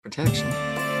protection.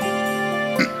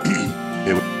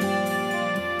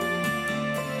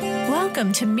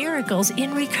 Welcome to Miracles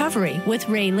in Recovery with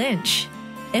Ray Lynch.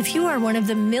 If you are one of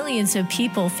the millions of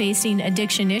people facing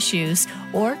addiction issues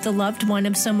or the loved one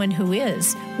of someone who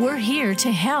is, we're here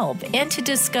to help and to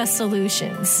discuss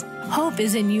solutions. Hope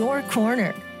is in your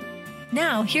corner.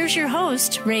 Now, here's your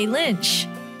host, Ray Lynch.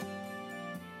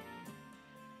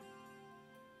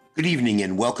 Good evening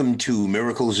and welcome to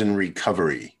Miracles in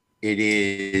Recovery. It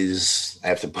is, I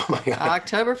have to put my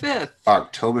October 5th.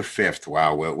 October 5th.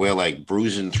 Wow, we're like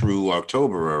bruising through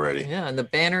October already. Yeah, and the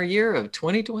banner year of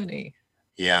 2020.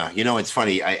 Yeah, you know, it's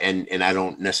funny. I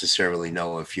don't necessarily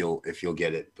know if you'll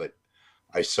get it, but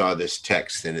I saw this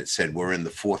text and it said we're in the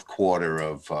fourth quarter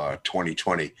of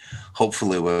 2020.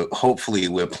 Hopefully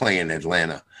we're playing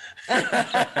Atlanta.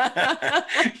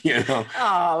 You know.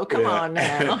 Oh, come on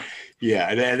now.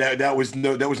 Yeah, that was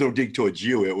no dig towards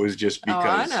you. It was just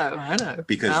because. Oh, I know.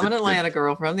 Because I'm an Atlanta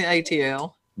girl from the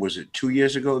ATL. Was it 2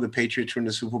 years ago the Patriots were in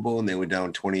the Super Bowl and they were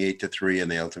down 28-3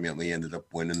 and they ultimately ended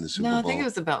up winning the Super Bowl? No, I think it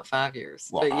was about 5 years.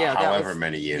 Well, but yeah, however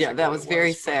many years. Yeah, that was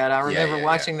very sad. I remember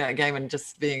watching that game and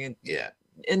just being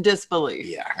in disbelief.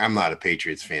 Yeah, I'm not a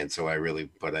Patriots fan, so I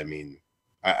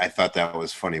thought that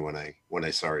was funny when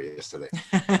I saw it yesterday.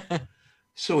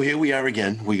 So here we are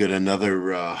again. We got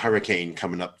another hurricane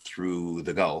coming up through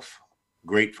the Gulf.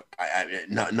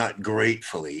 Not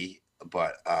gratefully,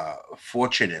 but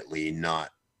fortunately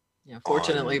not. Yeah,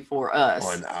 fortunately for us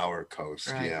on our coast.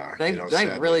 Right. Yeah,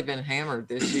 they've really been hammered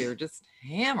this year. Just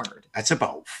hammered. That's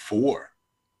about 4.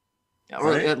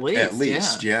 Or right? At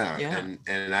least, yeah.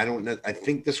 And I don't know. I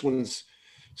think this one's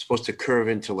supposed to curve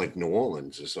into like New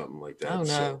Orleans or something like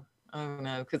that. Oh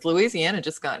no, because Louisiana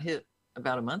just got hit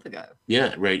about a month ago.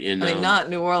 Yeah, right. Not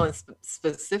New Orleans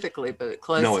specifically, but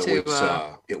close to.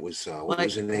 It was what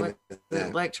was the name?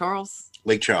 Lake Charles.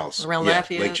 Lake Charles. Around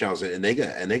Lafayette. Lake Charles, and they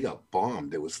got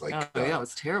bombed. It was like it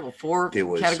was terrible.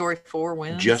 Category 4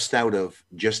 winds. Just out of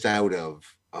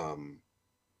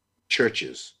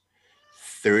churches,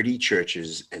 30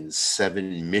 churches and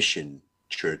 7 mission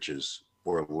churches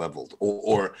were leveled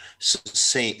or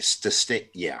sustained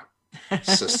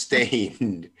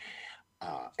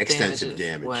extensive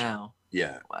damage. Wow.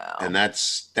 Yeah. Wow. And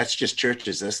that's just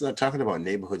churches. That's not talking about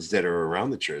neighborhoods that are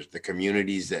around the church, the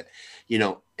communities that,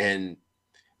 and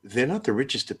they're not the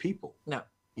richest of people. No.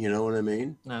 You know what I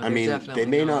mean? No, I mean, they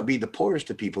may not be the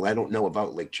poorest of people. I don't know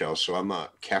about Lake Charles, so I'm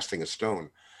not casting a stone.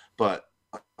 But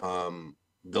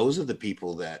those are the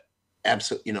people that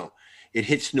absolutely, it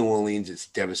hits New Orleans. It's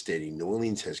devastating. New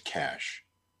Orleans has cash.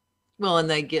 Well, and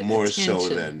they get more attention. So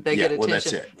than they get attention. Well,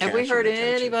 that's it. Have we heard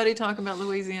anybody talking about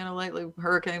Louisiana lately,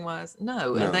 hurricane-wise?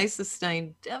 No, and they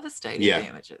sustained devastating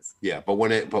damages. Yeah, but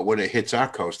when it hits our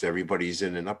coast, everybody's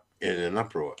in an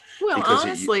uproar. Well,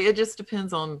 honestly, it just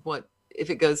depends on if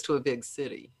it goes to a big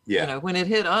city. Yeah. When it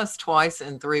hit us twice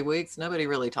in 3 weeks, nobody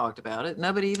really talked about it.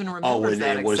 Nobody even remembers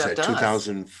that except us. Was that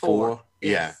 2004?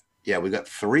 Yes. Yeah, we got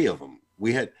 3 of them.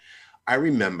 I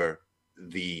remember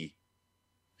the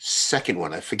second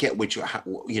one. I forget which,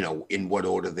 in what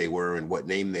order they were and what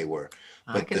name they were.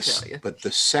 But I can tell you. But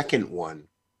the second one,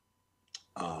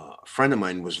 a friend of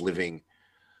mine was living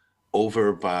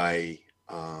over by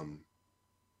the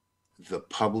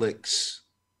Publix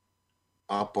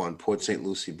up on Port St.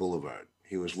 Lucie Boulevard.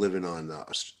 He was living on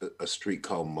a street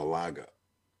called Malaga,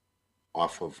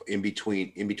 in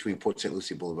between Port St.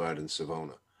 Lucie Boulevard and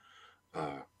Savona,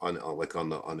 on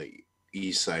the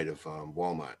east side of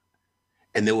Walmart.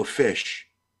 And there were fish.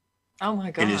 Oh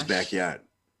my gosh. In his backyard.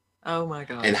 Oh my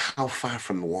God. And how far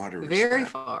from the water is Very that?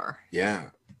 far.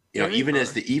 Yeah. Even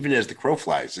as the crow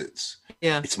flies,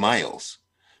 it's miles.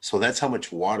 So that's how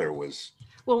much water was.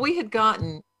 Well, we had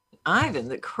gotten Ivan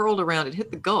that curled around, it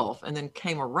hit the Gulf and then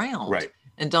came around. Right.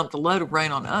 And dumped a load of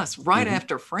rain on us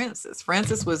after Francis.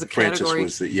 Francis was a category.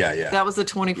 That was a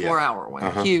 24-hour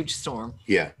one, huge storm.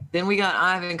 Yeah. Then we got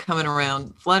Ivan coming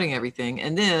around, flooding everything.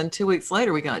 And then 2 weeks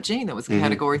later, we got Gene that was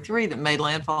category 3 that made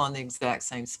landfall in the exact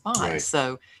same spot. Right.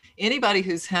 So anybody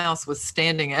whose house was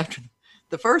standing after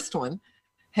the first one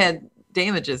had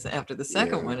damages after the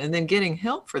second one. And then getting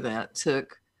help for that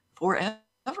took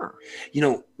forever.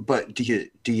 But do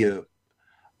you,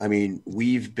 I mean,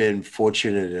 we've been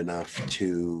fortunate enough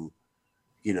to,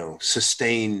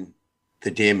 sustain the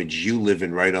damage. You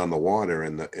living right on the water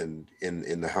in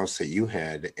the house that you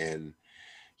had, and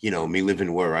me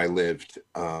living where I lived.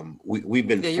 We've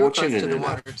been fortunate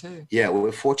enough. Too. Yeah,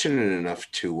 we're fortunate enough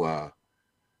to,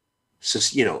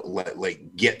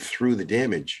 get through the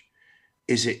damage.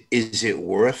 Is it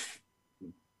worth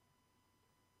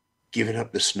giving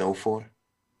up the snow for?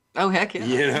 Oh, heck yeah.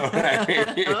 You know what I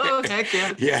mean? Oh, heck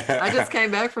yeah. Yeah. I just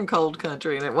came back from cold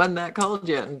country and it wasn't that cold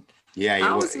yet. And Yeah,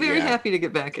 I was very yeah. happy to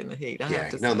get back in the heat. I have Yeah.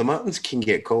 to No, say. the mountains can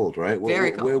get cold, right?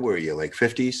 Very Where cold. were you? Like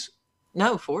 50s,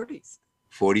 No, 40s.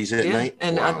 40s at Yeah. night?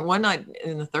 And Wow. one night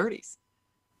in the 30s.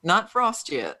 Not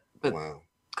frost yet, but Wow.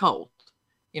 cold.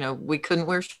 We couldn't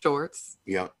wear shorts.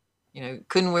 Yeah.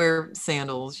 Couldn't wear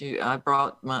sandals. I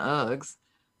brought my Uggs,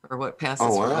 or what passes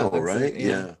Oh, for wow, Uggs. right? And,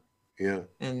 Yeah. Yeah.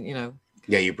 And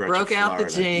Yeah, you brought broke out the Your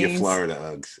jeans. Florida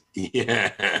Uggs.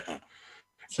 Yeah.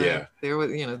 So Yeah.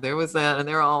 there was that, and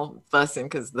they're all fussing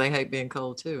because they hate being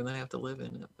cold too, and they have to live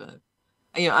in it. But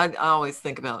I always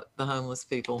think about the homeless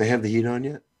people. They have the heat on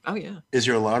yet? Oh yeah. Is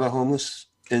there a lot of homeless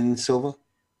in Silva?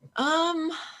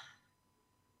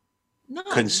 Not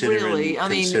Considering really. I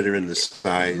mean, considering the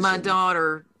size. my and-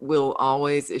 daughter will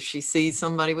always, if she sees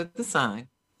somebody with the sign,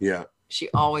 Yeah. she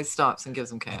always stops and gives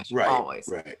them cash. Right. Always.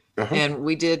 Right. Uh-huh. And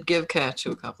we did give cash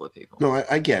to a couple of people. No,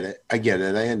 I get it. I get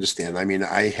it. I understand. I mean,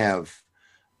 I have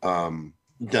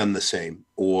done the same,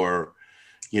 or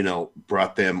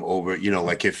brought them over.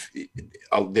 Like if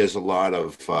there's a lot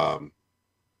of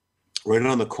right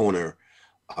on the corner.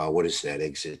 What is that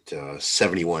exit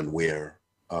 71 where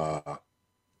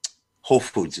Whole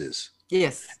Foods is?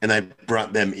 Yes. And I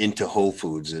brought them into Whole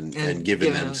Foods and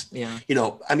given them. Yeah.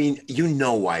 I mean,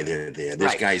 why they're there.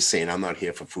 There's Right. guys saying, I'm not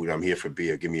here for food. I'm here for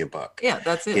beer. Give me a buck. Yeah,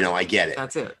 that's it. I get it.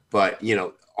 That's it. But,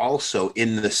 also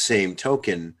in the same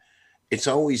token, it's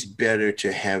always better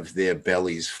to have their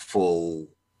bellies full,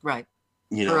 Right.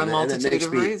 for For a and it multitude makes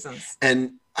of me- reasons.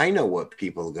 And I know what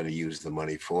people are going to use the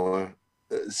money for.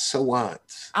 So what?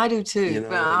 I do too. You But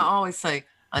know, I always say,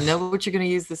 I know what you're going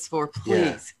to use this for.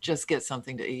 Please just get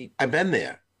something to eat. I've been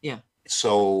there. Yeah.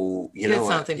 So, Get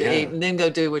something to eat and then go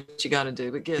do what you got to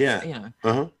do. But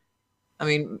Uh-huh. I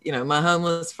mean, my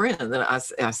homeless friend that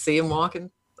I see him walking,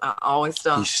 I always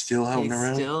stop. He's still out and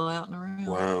around? Still out and around.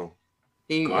 Wow.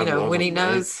 He, God love when he him,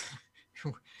 right? knows,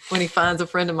 when he finds a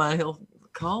friend of mine, he'll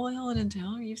call Ellen and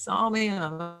tell her you saw me and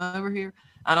I'm over here.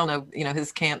 I don't know.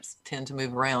 His camps tend to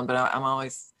move around, but I'm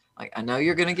always like, I know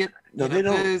you're going to get No, they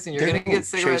don't- booze and you're they going to don't get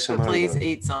cigarettes, chase him but out of please the-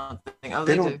 eat something. Oh,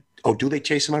 They they don't. do. Oh, do they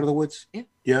chase them out of the woods? Yeah.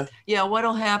 Yeah. Yeah.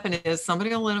 What'll happen is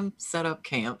somebody will let them set up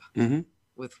camp Mm-hmm.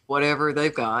 with whatever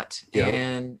they've got, Yeah.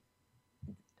 and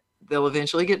they'll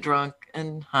eventually get drunk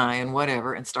and high and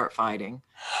whatever and start fighting.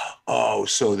 Oh,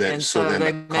 so then And so then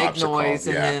they the make cops are called. noise,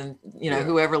 and Yeah. then Yeah.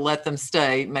 whoever let them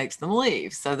stay makes them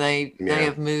leave. So they Yeah.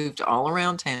 have moved all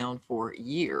around town for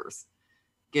years,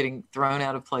 getting thrown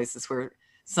out of places where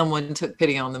someone took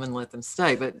pity on them and let them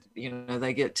stay. But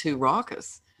they get too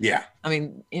raucous. Yeah. I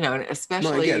mean,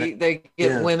 especially get it. they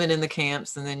get Yeah. women in the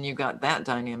camps, and then you've got that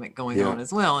dynamic going Yeah. on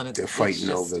as well. And They're fighting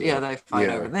over yeah, the- they fight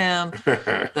yeah. over them.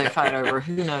 They fight over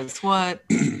who knows what.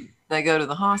 They go to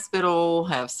the hospital,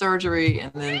 have surgery,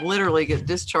 and then literally get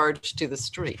discharged to the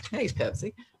street. Hey,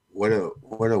 Pepsi. What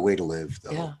a way to live,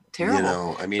 though. Yeah,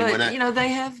 terrible. I mean, But when I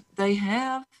they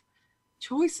have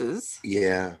choices,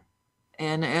 yeah,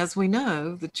 and as we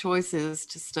know, the choice is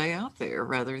to stay out there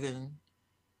rather than.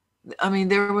 I mean,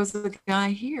 there was a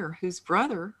guy here whose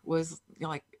brother was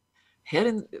like head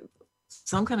in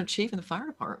some kind of chief in the fire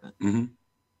department, hmm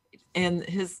and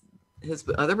his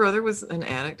other brother was an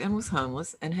addict and was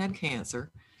homeless and had cancer.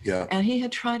 yeah, And he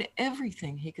had tried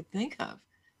everything he could think of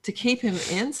to keep him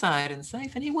inside and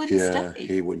safe, and he wouldn't yeah. stay.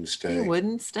 He wouldn't stay. He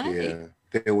wouldn't stay. Yeah,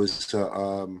 there was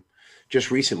just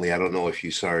recently. I don't know if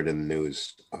you saw it in the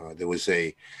news. There was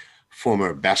a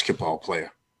former basketball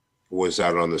player who was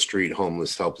out on the street,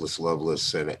 homeless, helpless,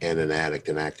 loveless, and an addict,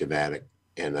 an active addict.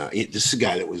 And this is a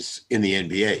guy that was in the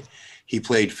NBA. He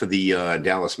played for the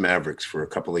Dallas Mavericks for a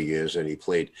couple of years, and he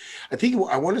played.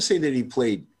 I want to say that he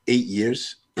played 8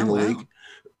 years in the Oh, wow.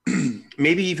 league,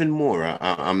 maybe even more.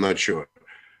 I'm not sure.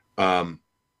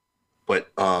 But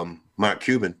Mark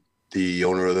Cuban, the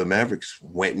owner of the Mavericks,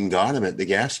 went and got him at the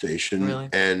gas station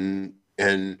Really?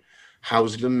 and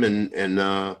housed him and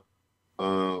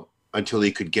until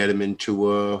he could get him into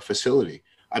a facility.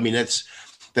 I mean, that's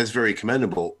very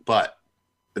commendable, but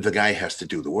the guy has to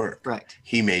do the work. Right.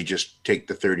 He may just take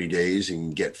the 30 days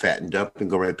and get fattened up and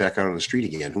go right back out on the street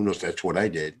again. Who knows? That's what I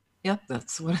did, Yeah,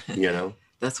 that's what you know?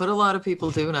 a lot of people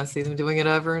do, and I see them doing it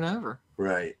over and over.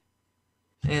 Right.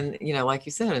 And like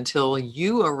you said, until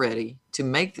you are ready to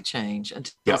make the change,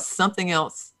 until Yep. something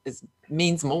else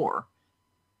means more,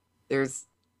 there's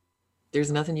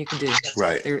nothing you can do.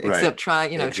 Right. There, right. except try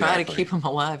to Exactly. keep them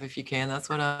alive if you can. That's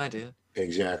what I did.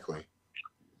 Exactly.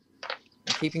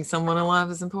 Keeping someone alive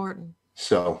is important.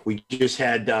 So we just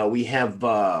had, we have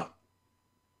a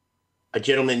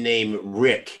gentleman named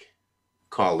Rick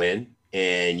call in,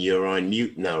 And you're on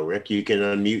mute now, Rick. You can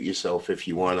unmute yourself if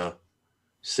you want to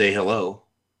say hello.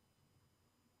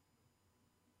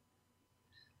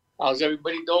 How's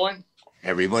everybody doing?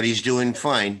 Everybody's doing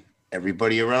fine.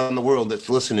 Everybody around the world that's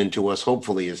listening to us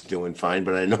hopefully is doing fine,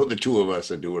 but I know the two of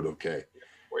us are doing okay.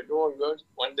 We're doing good.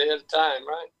 One day at a time,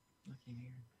 right?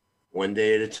 One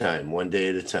day at a time, one day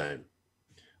at a time.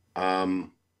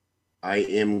 I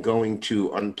am going to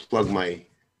unplug my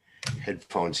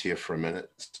headphones here for a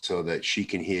minute so that she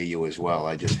can hear you as well.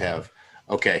 I just have,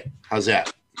 okay, how's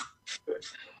that? Good.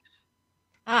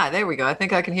 Ah, there we go. I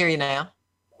think I can hear you now.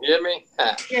 You hear me?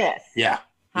 Yes. Yeah,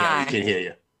 Hi. we can hear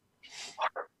you.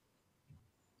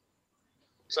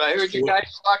 So I heard you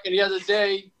guys talking the other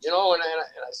day, and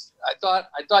I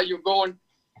thought you were going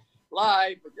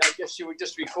live, but I guess you were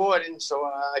just recording. So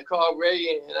I called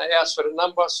Ray and I asked for the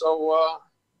number so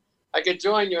I could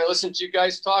join you and listen to you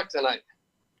guys talk tonight.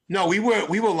 No, we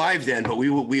were live then, but we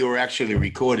were actually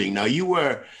recording. Now you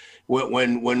were,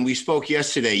 when we spoke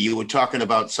yesterday, you were talking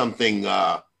about something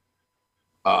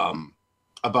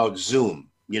about Zoom,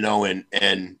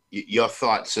 and your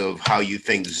thoughts of how you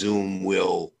think Zoom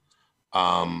will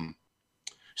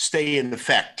stay in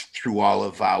effect through all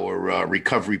of our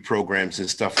recovery programs and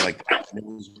stuff like that. And there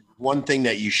was one thing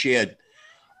that you shared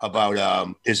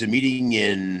about there's a meeting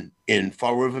in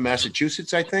Fall River,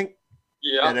 Massachusetts, I think,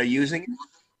 that are using it.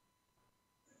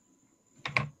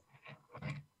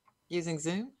 Using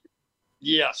Zoom?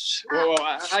 Yes. Well,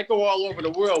 I go all over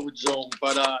the world with Zoom,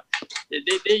 but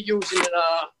they're using it.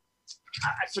 I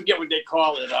forget what they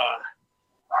call it,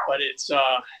 but it's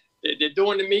they're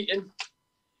doing the meeting.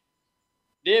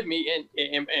 They're meeting,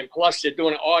 and plus they're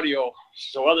doing audio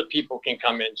so other people can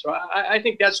come in. So I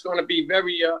think that's going to be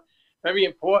very, very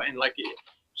important. Like if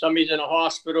somebody's in a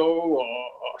hospital or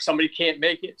somebody can't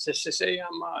make it, so say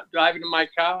I'm driving in my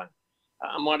car,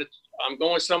 I'm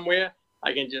going somewhere,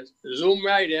 I can just zoom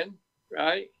right in,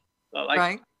 right?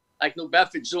 Like New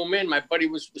Bedford, zoom in. My buddy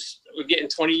was getting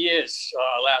 20 years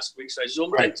last week, so I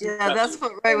zoomed in. Yeah, that's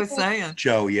what Ray was saying.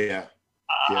 Joe, yeah.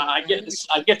 I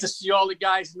get to see all the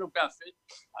guys in New Bedford.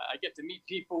 I get to meet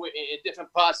people in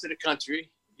different parts of the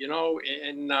country,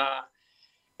 and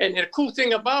the cool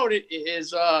thing about it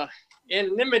is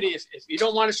anonymity. If you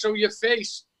don't want to show your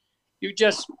face, you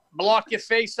just block your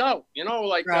face out,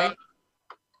 like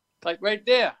right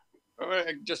there.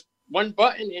 Just one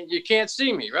button and you can't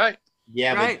see me, right?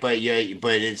 Yeah, right. but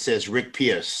it says Rick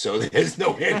Pierce, so there's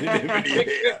no anonymity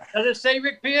there. Does it say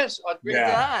Rick Pierce? It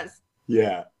does.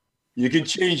 Yeah. You can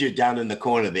change it down in the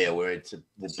corner there where it's.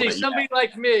 See, somebody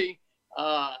like me,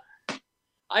 I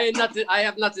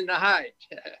have nothing to hide.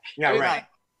 Yeah, right.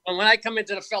 And when I come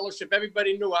into the fellowship,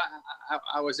 everybody knew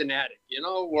I was an addict,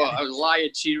 Well, I was a liar,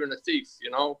 cheater, and a thief,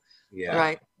 Yeah.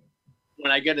 Right.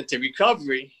 When I get into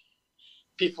recovery,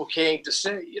 people came to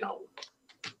say,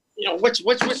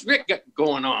 what's Rick got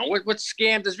going on? What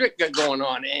scam does Rick got going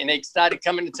on? And they started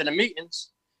coming into the meetings.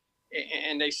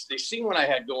 And they seen what I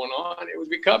had going on. It was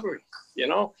recovery,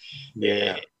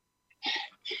 Yeah.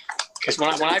 Because when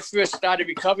I first started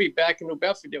recovery back in New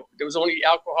Bedford, there was only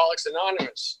Alcoholics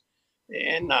Anonymous,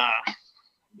 and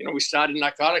we started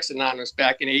Narcotics Anonymous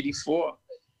back in '84.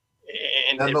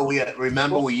 And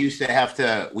remember we used to have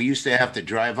to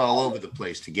drive all over the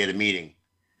place to get a meeting.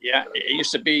 Yeah, it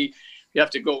used to be you have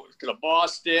to go to the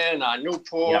Boston,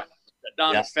 Newport,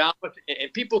 down to Falmouth,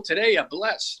 and people today are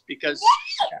blessed because.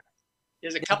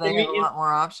 There's a couple they have meetings. A lot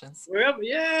more options. Wherever,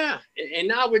 yeah. And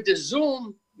now with the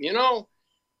Zoom, it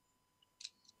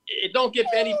don't get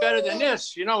any better than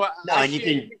this.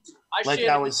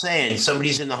 I was saying,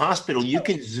 somebody's in the hospital, you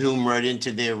can Zoom right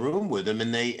into their room with them,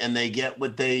 and they get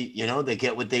what they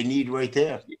get what they need right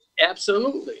there.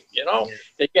 Absolutely.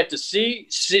 They get to see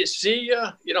you.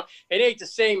 It ain't the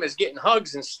same as getting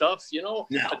hugs and stuff. No.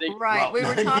 Right. We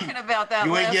were talking about that.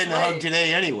 You ain't last getting a hug week.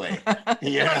 today anyway. Well,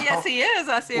 yes, he is.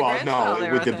 I see a grandchild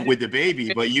there, with the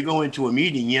baby, but you go into a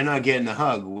meeting, you're not getting a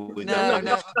hug. No.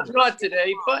 Not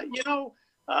today. But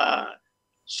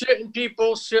certain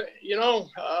people,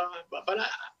 but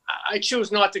I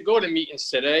choose not to go to meetings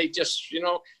today. Just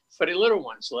for the little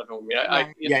ones living with me.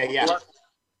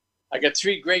 I got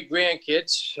 3 great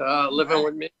grandkids living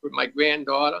with me, with my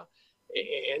granddaughter,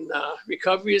 and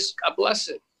recovery is a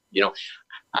blessing.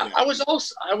 I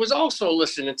was also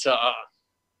listening to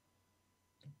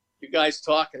you guys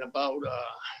talking about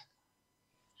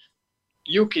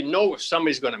you can know if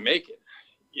somebody's going to make it.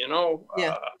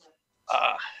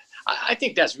 I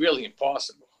think that's really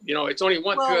impossible. It's only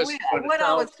one person. What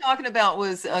I was talking about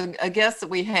was a guest that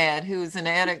we had who was an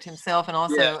addict himself and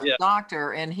also a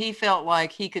doctor, and he felt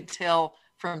like he could tell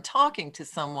from talking to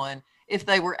someone if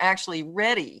they were actually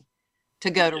ready to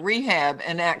go to rehab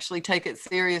and actually take it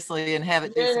seriously and have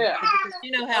it do something. Yeah. Because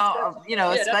you know how, a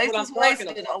that's space what is I'm talking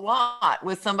wasted about. a lot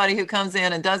with somebody who comes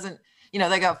in and doesn't,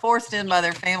 they got forced in by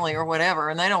their family or whatever,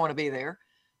 and they don't want to be there.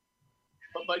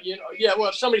 But well,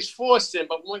 if somebody's forced in,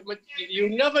 but when you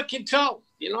never can tell,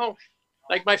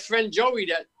 like my friend Joey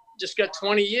that just got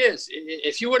 20 years.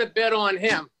 If you would have bet on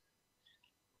him,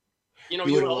 you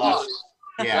would have lost.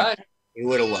 Yeah, right? you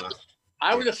would have lost.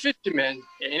 I was a fisherman,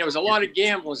 and there was a lot of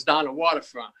gamblers down the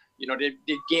waterfront.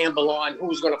 They'd gamble on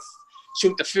who's going to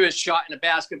shoot the first shot in a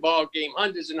basketball game,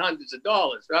 hundreds and hundreds of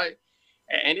dollars, right?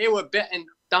 And they were betting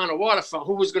down the waterfront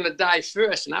who was going to die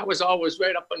first, and I was always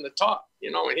right up on the top,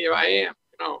 and here I am,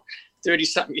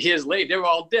 30-something years later, they're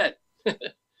all dead.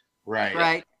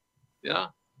 Right. Yeah.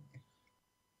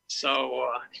 So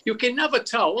you can never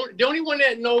tell. The only one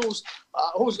that knows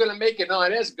who's going to make it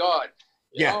on is God.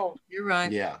 You're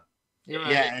right. Yeah. You're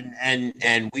right. Yeah,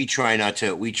 and we try not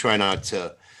to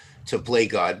play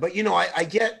God, but I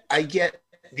get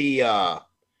the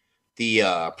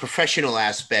professional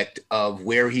aspect of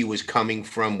where he was coming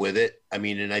from with it. I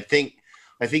mean, and I think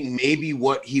maybe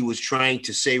what he was trying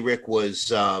to say, Rick,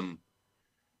 was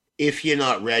if you're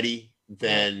not ready,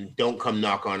 then don't come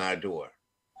knock on our door.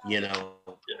 And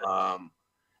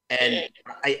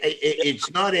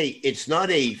it's not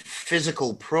a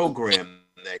physical program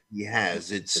that he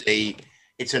has. It's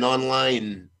an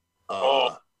online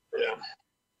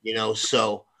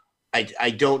so I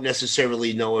don't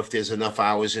necessarily know if there's enough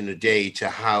hours in a day to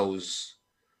house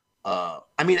I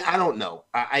don't know.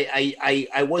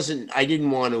 I didn't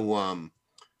want to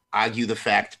argue the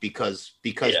fact because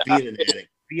being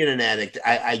an addict,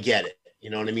 I get it. You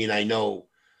know what I mean? I know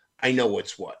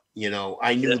what's what.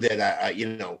 I knew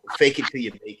that fake it till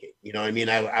you make it. You know what I mean?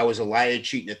 I was a liar,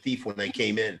 cheat, and a thief when I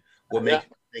came in. What makes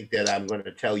me think that I'm going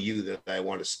to tell you that I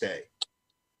want to stay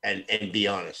and be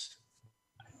honest?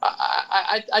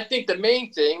 I think the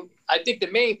main thing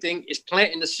is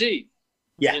planting the seed.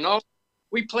 Yeah.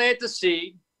 We plant the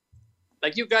seed.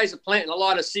 Like you guys are planting a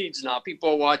lot of seeds now. People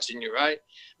are watching you, right?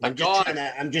 I'm just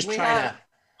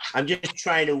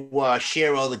trying to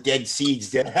share all the dead seeds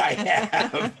that I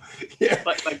have.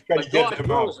 But God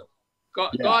grows them.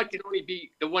 God can only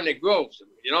be the one that grows them.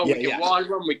 We can water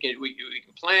them. We can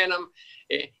plant them.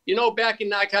 Back in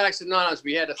Narcotics Anonymous,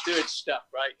 we had a third step,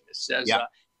 right? It says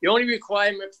the only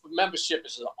requirement for membership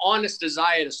is an honest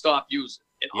desire to stop using.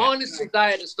 Honest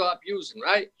desire to stop using,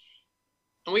 right?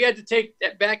 And we had to take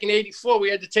that back in '84.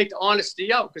 We had to take the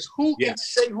honesty out because who can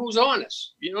say who's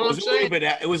honest? You know what I'm saying?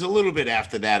 It was a little bit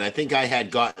after that. I think I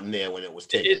had gotten there when it was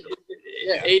taken.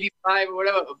 85 or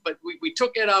whatever. But we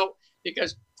took it out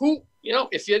because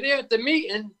if you're there at the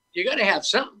meeting, you got to have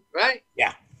something, right?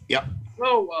 Yeah. Yep.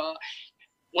 So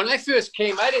when I first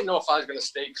came, I didn't know if I was going to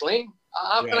stay clean.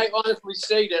 How can I honestly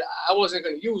say that I wasn't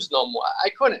going to use no more? I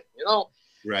couldn't,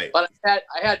 Right. But I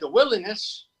had the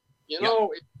willingness, and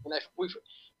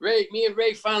me and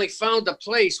Ray finally found a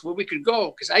place where we could go.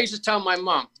 Because I used to tell my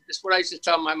mom, this is what I used to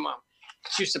tell my mom.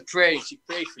 She used to pray. She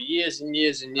prayed for years and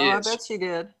years and years. Oh, I bet she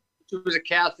did. She was a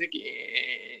Catholic,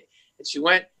 and she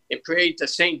went and prayed to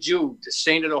St. Jude, the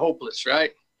saint of the hopeless,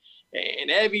 right?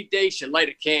 And every day she'd light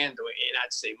a candle, and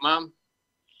I'd say, Mom,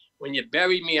 when you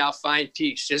bury me, I'll find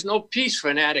peace. There's no peace for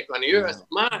an addict on the earth.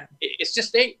 Mom, it's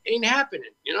just ain't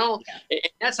happening, And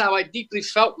that's how I deeply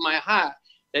felt in my heart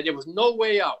that there was no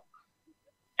way out.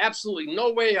 Absolutely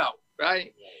no way out,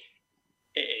 right?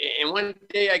 And one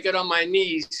day I got on my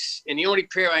knees, and the only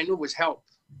prayer I knew was help,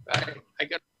 right? I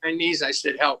got on my knees, I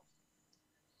said, help.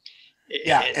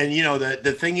 Yeah, and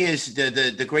the thing is,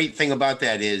 the great thing about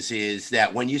that is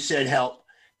that when you said help,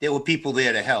 there were people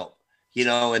there to help.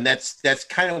 And that's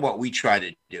kind of what we try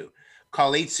to do.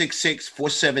 Call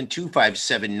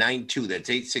 866-472-5792. That's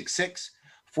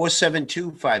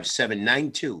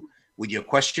 866-472-5792 with your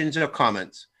questions or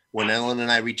comments when Ellen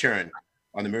and I return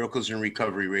on the Miracles in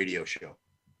Recovery radio show.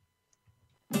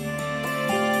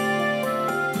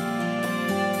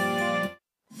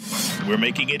 We're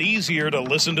making it easier to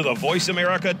listen to the Voice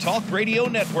America Talk Radio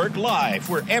Network live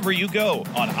wherever you go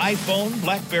on iPhone,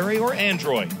 BlackBerry, or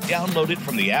Android. Download it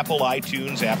from the Apple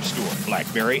iTunes App Store,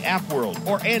 BlackBerry App World,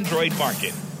 or Android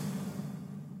Market.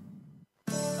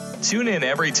 Tune in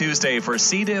every Tuesday for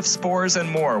C. diff, spores, and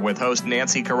more with host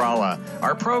Nancy Caralla.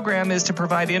 Our program is to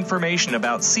provide information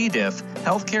about C. diff,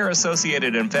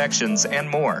 healthcare-associated infections, and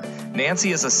more.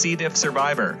 Nancy is a C. diff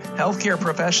survivor, healthcare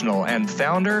professional, and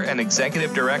founder and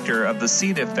executive director of the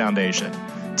C. diff Foundation.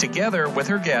 Together with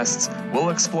her guests, we'll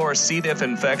explore C. diff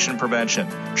infection prevention,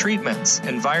 treatments,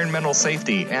 environmental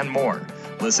safety, and more.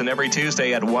 Listen every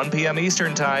Tuesday at 1 p.m.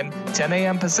 Eastern Time, 10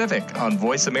 a.m. Pacific on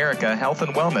Voice America Health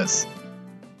and Wellness.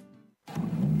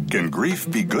 Can grief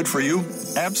be good for you?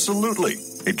 Absolutely.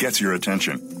 It gets your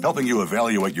attention, helping you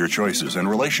evaluate your choices and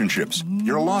relationships.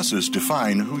 Your losses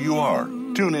define who you are.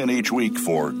 Tune in each week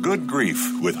for Good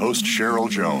Grief with host Cheryl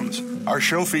Jones. Our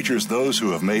show features those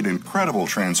who have made incredible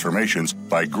transformations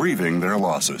by grieving their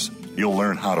losses. You'll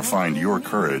learn how to find your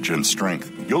courage and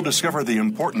strength. You'll discover the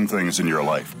important things in your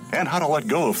life and how to let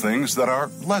go of things that are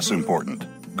less important.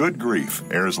 Good Grief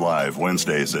airs live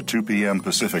Wednesdays at 2 p.m.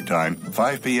 Pacific Time,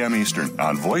 5 p.m. Eastern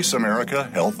on Voice America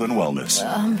Health and Wellness.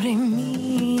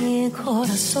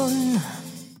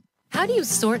 How do you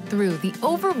sort through the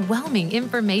overwhelming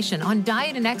information on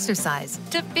diet and exercise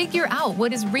to figure out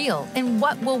what is real and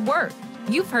what will work?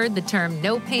 You've heard the term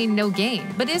no pain, no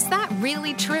gain, but is that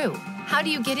really true? How do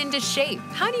you get into shape?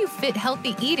 How do you fit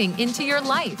healthy eating into your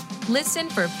life? Listen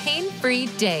for Pain-Free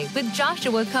Day with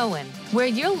Joshua Cohen, where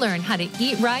you'll learn how to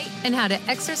eat right and how to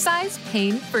exercise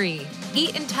pain-free.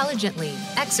 Eat intelligently,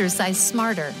 exercise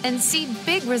smarter, and see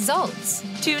big results.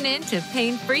 Tune in to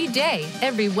Pain-Free Day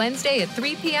every Wednesday at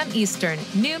 3 p.m. Eastern,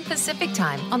 noon Pacific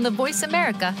Time on the Voice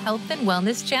America Health and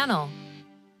Wellness channel.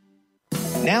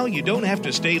 Now you don't have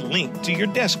to stay linked to your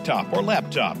desktop or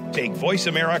laptop. Take Voice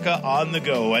America on the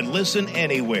go and listen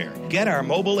anywhere. Get our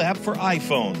mobile app for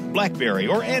iPhone, BlackBerry,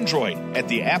 or Android at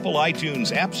the Apple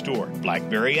iTunes App Store,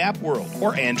 BlackBerry App World,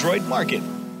 or Android Market.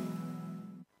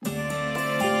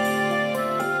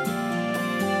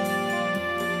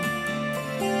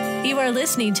 You are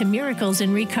listening to Miracles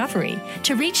in Recovery.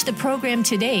 To reach the program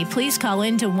today, please call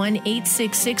in to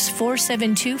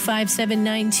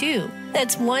 1-866-472-5792.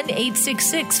 That's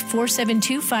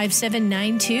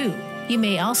 1-866-472-5792. You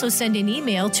may also send an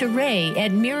email to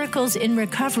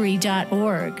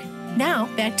ray@miraclesinrecovery.org. Now,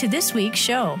 back to this week's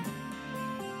show.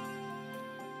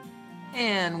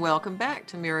 And welcome back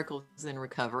to Miracles in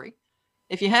Recovery.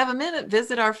 If you have a minute,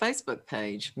 visit our Facebook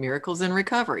page, Miracles in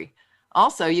Recovery.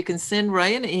 Also, you can send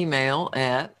Ray an email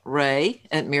at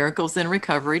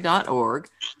ray@miraclesinrecovery.org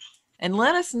and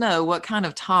let us know what kind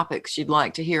of topics you'd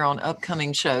like to hear on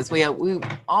upcoming shows. We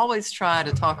always try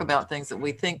to talk about things that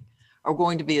we think are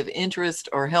going to be of interest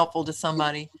or helpful to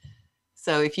somebody.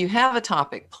 So if you have a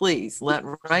topic, please let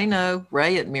Ray know,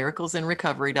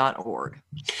 ray@miraclesinrecovery.org.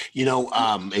 You know,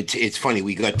 it's funny.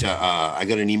 We got I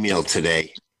got an email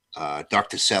today.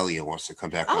 Dr. Celia wants to come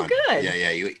back on. Oh, good.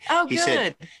 Yeah.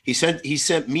 Good. He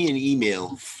sent me an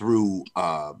email through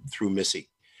Missy,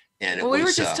 and we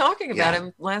were just talking about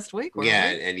him last week.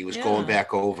 Yeah, we? And he was going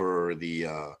back over the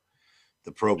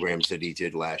programs that he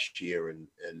did last year, and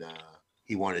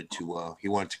he wanted to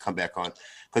come back on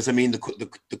because I mean the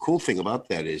cool thing about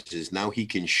that is now he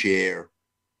can share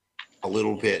a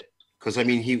little bit because I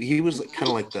mean he was kind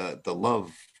of like the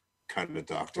love kind of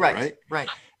doctor, right? Right.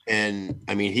 And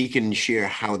I mean, he can share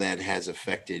how that has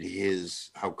affected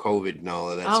how COVID and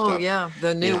all of that stuff. Oh, yeah.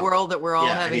 The new world that we're all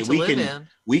having to live in.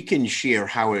 We can share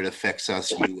how it affects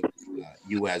us,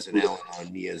 you as an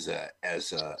Al-Anon, me as an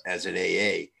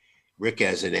AA, Rick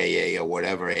as an AA or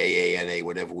whatever, AANA,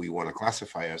 whatever we want to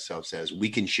classify ourselves as. We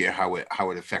can share how it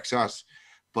affects us.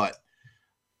 But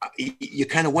you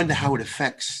kind of wonder how it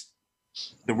affects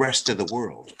the rest of the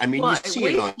world. I mean, you see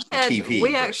it on TV.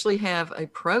 We actually have a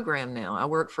program now. I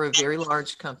work for a very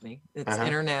large company. It's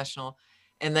international,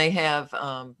 and they have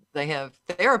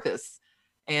therapists,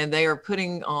 and they are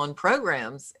putting on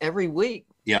programs every week.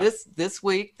 Yeah. This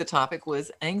week the topic was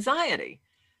anxiety.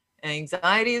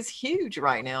 Anxiety is huge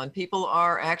right now, and people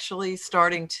are actually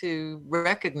starting to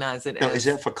recognize it. Now, is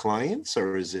that for clients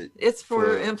or is it? It's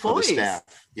for employees. For the staff.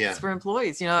 Yeah. It's for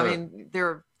employees. You know, I mean, there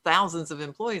are thousands of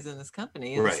employees in this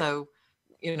company. And so,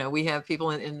 you know, we have people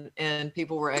and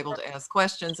people were able to ask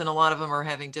questions, and a lot of them are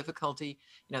having difficulty.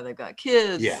 You know, they've got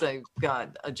kids, they've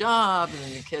got a job,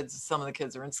 and some of the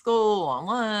kids are in school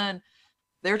online.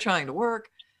 They're trying to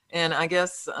work. And I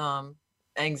guess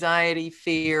anxiety,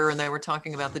 fear, and they were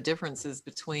talking about the differences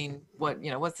between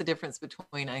what's the difference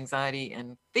between anxiety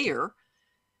and fear.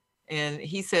 And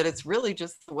he said, it's really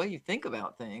just the way you think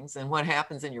about things and what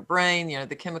happens in your brain, you know,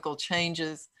 the chemical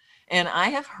changes. And I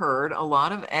have heard a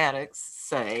lot of addicts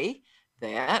say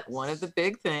that one of the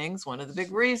big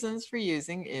reasons for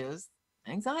using is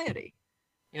anxiety.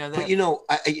 You know, but you know,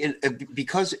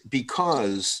 because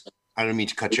I don't mean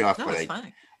to cut you off, but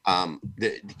fine.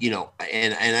 You know,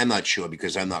 and I'm not sure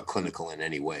because I'm not clinical in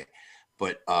any way,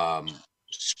 but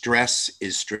stress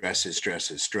is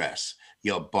stress.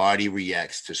 Your body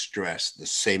reacts to stress the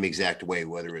same exact way,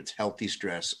 whether it's healthy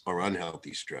stress or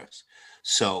unhealthy stress.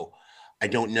 So I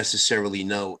don't necessarily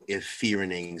know if fear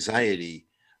and anxiety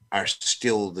are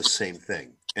still the same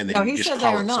thing. And no, he said they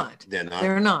are not. They're not.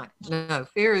 They're not. No,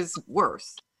 fear is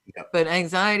worse. But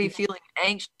anxiety, feeling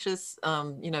anxious,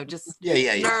 just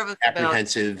Yeah. nervous about,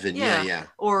 Apprehensive and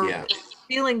or yeah.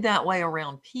 feeling that way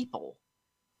around people,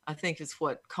 I think is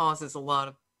what causes a lot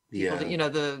of people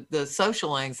to, the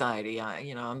social anxiety.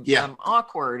 I'm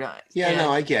awkward.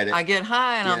 No, I get it. I get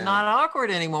high and I'm not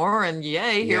awkward anymore, and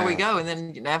yay, here we go. And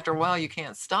then after a while, you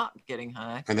can't stop getting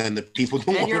high. And then the people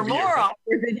don't and you're more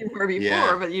awkward than you were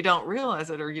before, but you don't realize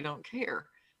it or you don't care.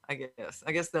 I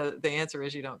guess the answer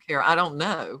is you don't care. I don't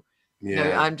know.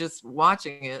 I'm just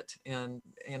watching it and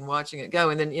watching it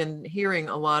go. And then in hearing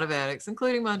a lot of addicts,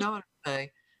 including my daughter,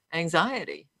 say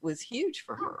anxiety was huge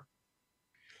for her.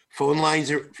 Phone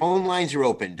lines are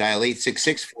open. Dial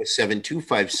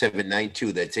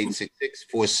 866-472-5792. That's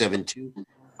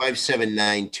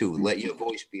 866-472-5792. Let your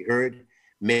voice be heard.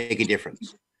 Make a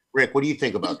difference. Rick, what do you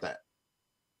think about that?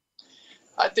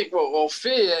 I think, well,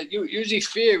 fear, usually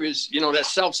fear is, that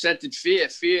self-centered fear.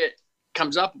 Fear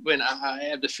comes up when I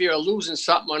have the fear of losing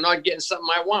something or not getting something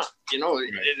I want.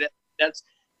 Right. That's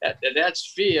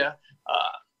fear.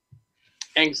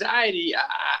 Anxiety,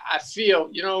 I feel,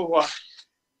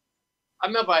 I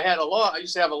remember I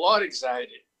used to have a lot of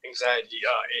anxiety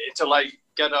until I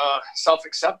got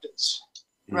self-acceptance.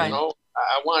 Right.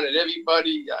 I wanted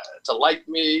everybody to like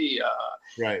me.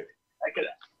 Right.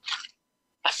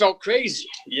 I felt crazy.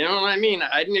 You know what I mean?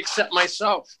 I didn't accept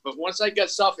myself. But once I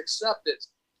got self-acceptance,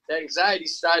 the anxiety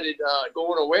started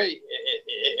going away.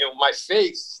 In my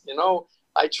faith,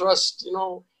 I trust,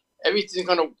 everything's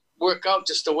going to work out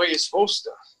just the way it's supposed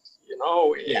to.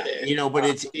 But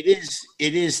it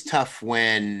is tough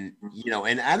when,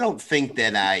 and I don't think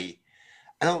that I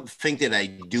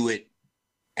do it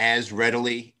as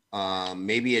readily.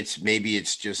 Maybe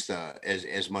it's just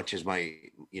as much as my,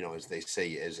 as they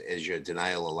say, as your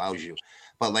denial allows you.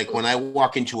 But like when I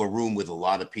walk into a room with a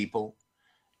lot of people,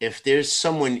 if there's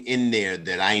someone in there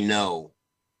that I know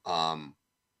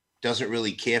doesn't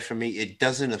really care for me, it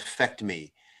doesn't affect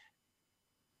me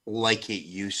like it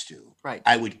used to. Right.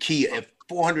 I would key if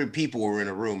 400 people were in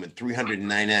a room and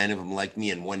 399 of them liked me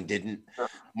and one didn't,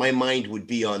 my mind would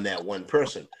be on that one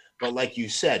person. But like you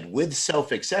said, with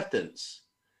self-acceptance,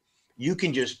 you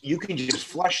can just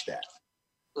flush that,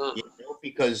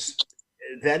 because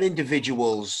that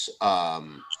individual's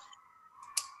thought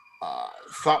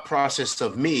process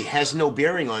of me has no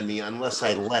bearing on me unless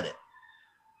I let it.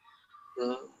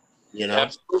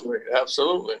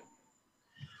 Absolutely.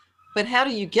 But how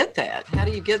do you get that? How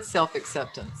do you get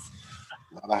self-acceptance?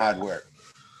 A lot of hard work.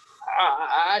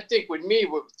 I think with me,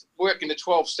 with working the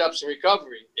 12 steps in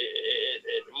recovery,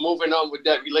 moving on with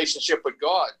that relationship with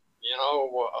God,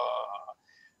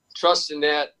 trusting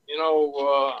that,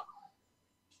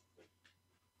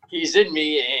 He's in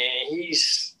me and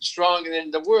He's stronger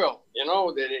than the world,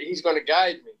 that He's going to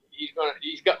guide me.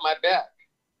 He's got my back,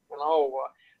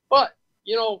 but,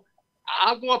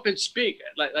 I'll go up and speak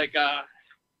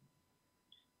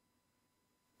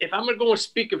if I'm going to go and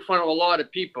speak in front of a lot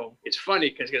of people, it's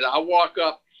funny because I'll walk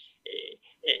up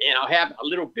and I'll have a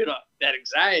little bit of that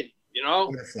anxiety,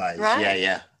 Right.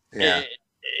 Yeah. And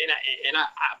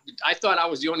I thought I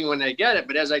was the only one that get it,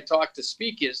 but as I talk to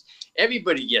speakers,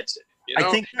 everybody gets it. I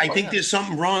think there's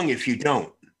something wrong if you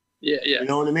don't. Yeah. You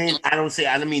know what I mean? I don't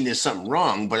mean there's something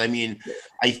wrong, but I mean,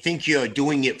 I think you're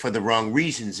doing it for the wrong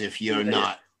reasons if you're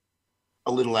not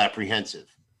a little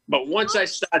apprehensive. But once I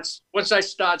start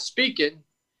speaking,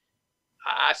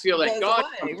 I feel like God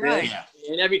comes in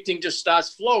and everything just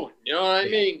starts flowing. You know what I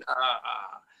mean?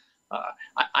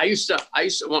 I used to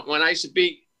when I used to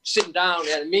be sitting down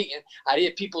at a meeting, I'd hear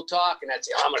people talk and I'd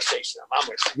say, I'm going to say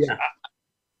something.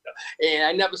 And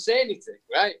I never say anything,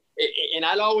 right? And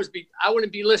I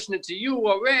wouldn't be listening to you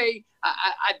or Ray.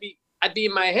 I'd be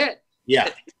in my head. Yeah.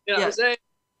 You know what I'm saying?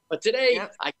 But today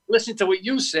I listen to what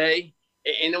you say,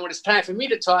 and then when it's time for me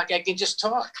to talk, I can just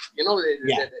talk.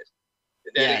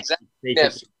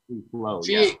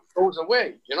 Fear goes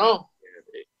away.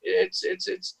 It's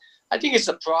I think it's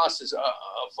a process of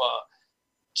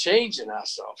changing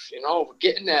ourselves.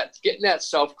 Getting that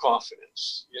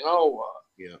self-confidence.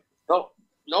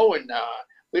 Knowing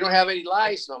we don't have any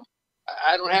lies no more.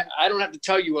 I don't have to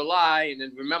tell you a lie and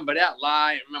then remember that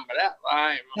lie and remember that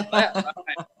lie and remember that lie.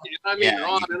 You know what I mean? And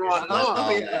on and on and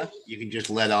on. You can just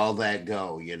let all that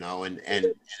go, and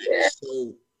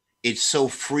it's so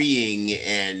freeing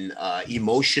and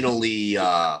emotionally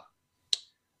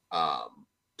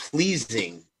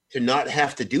pleasing to not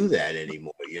have to do that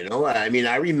anymore. I mean,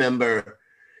 I remember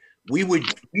we would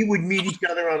meet each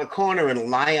other on a corner and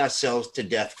lie ourselves to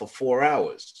death for 4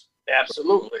 hours.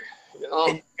 Absolutely.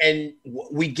 And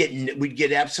we'd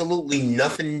get absolutely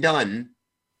nothing done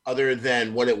other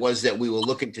than what it was that we were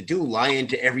looking to do, lying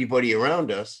to everybody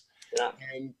around us. Yeah.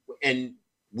 And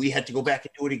we had to go back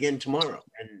and do it again tomorrow.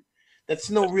 And that's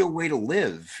no real way to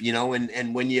live, you know.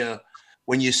 And when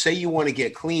you say you want to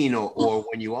get clean, or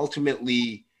when you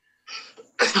ultimately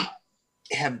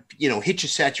have, you know, hit your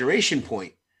saturation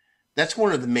point, that's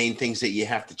one of the main things that you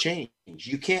have to change.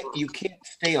 You can't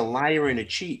stay a liar and a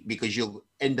cheat, because you'll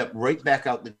end up right back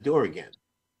out the door again.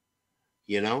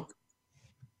 You know?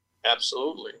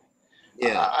 Absolutely.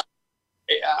 Yeah.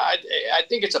 I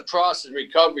think it's a process of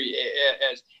recovery,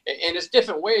 and it's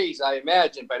different ways, I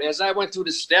imagine. But as I went through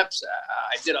the steps,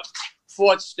 I did a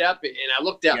fourth step, and I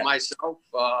looked at myself,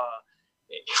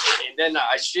 and then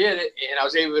I shared it, and I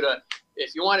was able to.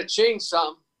 If you want to change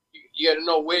something, you got to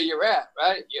know where you're at,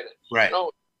 right? Right. You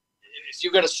know, if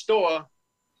you got a store,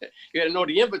 you got to know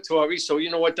the inventory, so you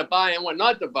know what to buy and what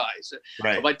not to buy. So,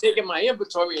 Right. by taking my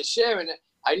inventory and sharing it,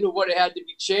 I knew what had to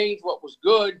be changed, what was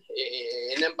good,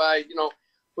 and then by, you know,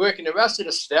 working the rest of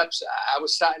the steps, I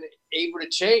was able to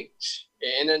change.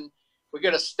 And then we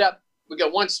got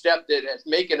one step that's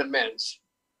making amends,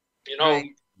 you know,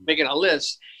 Right. making a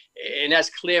list, and that's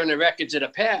clearing the records of the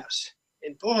past.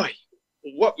 And boy,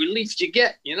 what relief you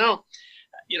get, you know.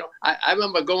 I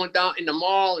remember going down in the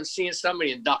mall and seeing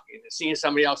somebody and ducking, and seeing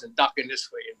somebody else and ducking this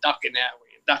way and ducking that way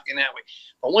and ducking that way.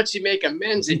 But once you make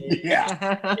amends,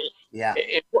 Yeah. Yeah.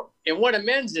 and what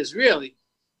amends is really,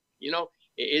 you know,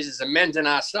 is amending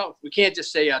ourselves. We can't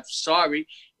just say, I'm sorry.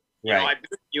 You know, I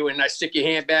beat you and I stick your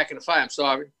hand back in the fire. I'm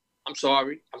sorry. I'm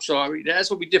sorry. I'm sorry.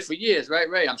 That's what we did for years, right,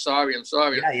 Ray? I'm sorry. I'm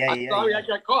sorry. I'm sorry I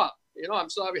got caught. You know, I'm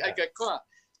sorry I got caught.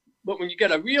 But when you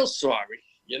get a real sorry,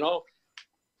 you know,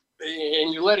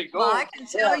 and you let it go. Well, I can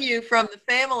tell you from the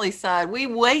family side, we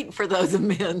wait for those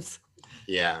amends.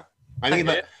 Yeah. I mean,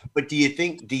 but do you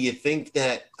think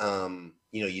that,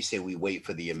 you know, you say we wait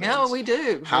for the amends. No, we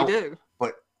do. We do.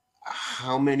 But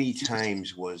how many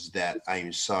times was that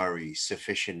I'm sorry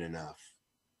sufficient enough?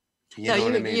 You know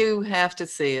what I mean? You have to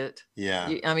see it. Yeah.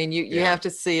 You have to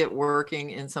see it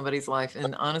working in somebody's life.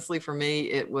 And honestly, for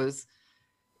me, it was,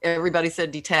 everybody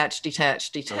said detach,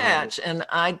 detach, detach. And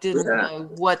I didn't know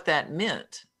what that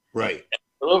meant. Right.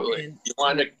 Absolutely. And you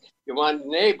want to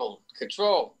enable,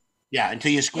 control. Yeah,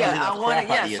 until you squeeze enough crap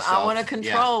out of yourself. I want to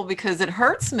control because it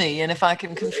hurts me. And if I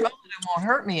can control it, it won't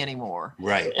hurt me anymore.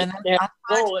 Right. And you can't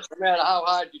control it no matter how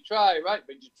hard you try, right?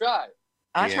 But you try.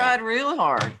 I tried real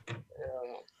hard.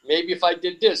 Maybe if I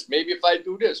did this, maybe if I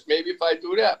do this, maybe if I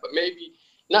do that, but maybe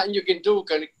nothing you can do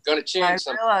gonna change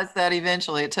something. I realized that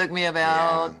eventually. It took me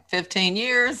about 15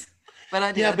 years, but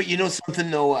I did. Yeah, but you know something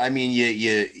though? I mean,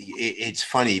 it's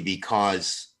funny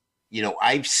because, you know,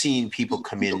 I've seen people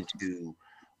come into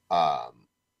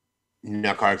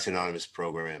Narcotics Anonymous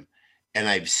program, and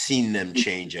I've seen them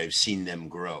change. I've seen them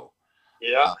grow.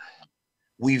 Yeah.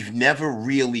 We've never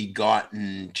really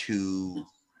gotten to,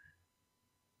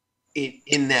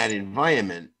 in that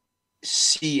environment,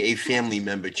 see a family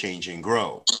member change and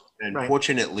grow. And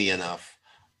fortunately enough,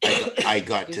 I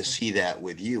got to see that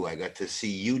with you. I got to see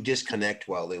you disconnect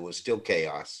while there was still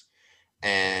chaos,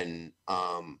 and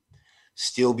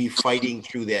still be fighting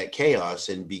through that chaos,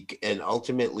 and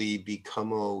ultimately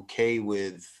become okay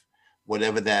with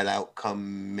whatever that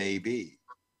outcome may be.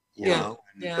 You know?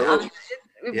 I mean,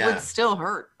 it would still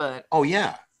hurt, but I'm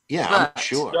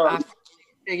sure. I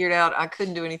figured out I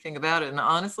couldn't do anything about it, and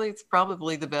honestly, it's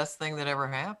probably the best thing that ever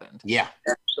happened. Yeah,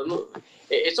 absolutely.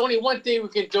 It's only one thing we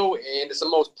can do, and it's the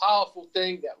most powerful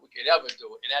thing that we could ever do,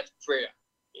 and that's prayer.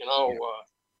 You know,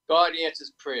 God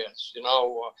answers prayers. You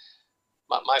know,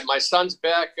 my son's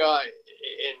back in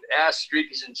Ash Street.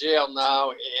 He's in jail now,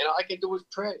 and all I can do is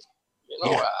pray. You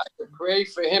know, I can pray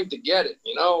for him to get it.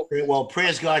 You know, well,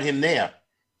 prayer's got him there.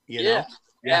 You know?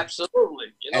 Yeah, absolutely.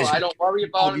 You know, I don't worry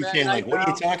about him. Saying, like, what are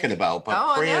you talking about?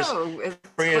 But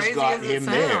prayer's got him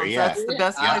there. Yeah, that's the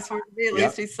best place for him to be. At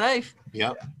least he's safe.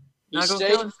 Yep. He's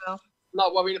safe.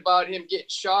 Not worried about him getting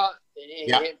shot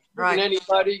and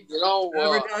anybody. You know,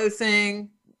 overdosing.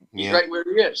 He's right where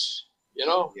he is. You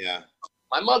know. Yeah.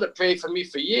 My mother prayed for me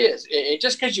for years, and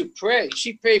just because you pray,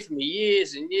 she prayed for me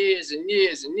years and years and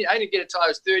years and years. I didn't get it till I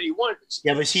was 31.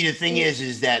 Yeah, but see, the thing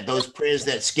is that those prayers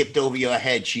that skipped over your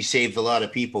head, she saved a lot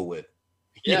of people with.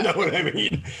 You know what I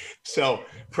mean? So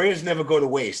prayers never go to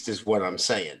waste, is what I'm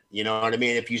saying. You know what I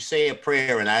mean? If you say a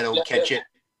prayer and I don't catch it,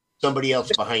 somebody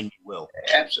else behind you will.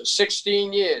 Absolutely.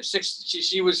 16 years.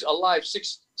 She was alive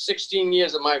 16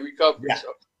 years of my recovery.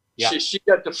 Yeah. So she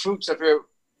got the fruits of her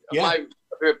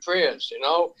her prayers, you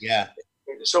know. Yeah.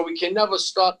 So we can never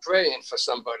stop praying for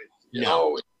somebody, you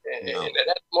know. And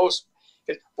that's most.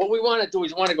 What we want to do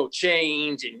is want to go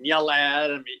change and yell at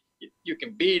them. You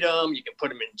can beat them. You can put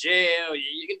them in jail.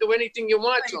 You can do anything you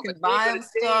want to You them. can buy them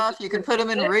stuff. You can put them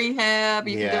in rehab.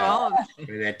 You can do all of that.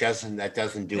 That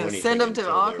doesn't do anything. Send them to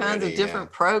until all they're kinds ready, of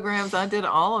different programs. I did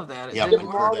all of that. Yep. Give them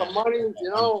all the money, you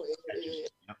know.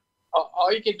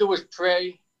 All you can do is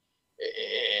pray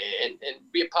and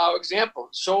be a power example.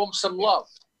 Show them some love,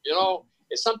 you know.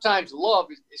 And sometimes love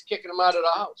is kicking them out of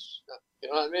the house. You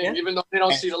know what I mean? Yeah. Even though they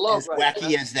don't see the love. As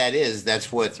wacky as that is,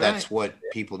 that's what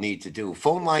people need to do.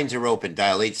 Phone lines are open.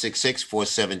 Dial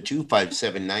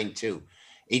 866-472-5792.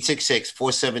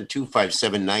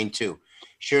 866-472-5792.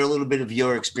 Share a little bit of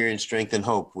your experience, strength, and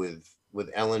hope with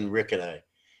Ellen, Rick, and I.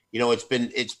 You know,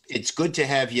 it's good to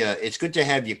have you. It's good to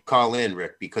have you call in,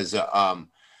 Rick, because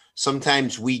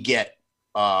sometimes we get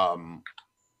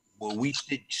we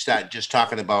start just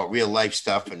talking about real life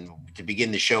stuff, and to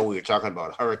begin the show, we were talking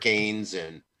about hurricanes,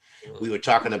 and we were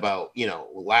talking about, you know,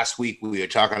 last week we were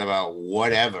talking about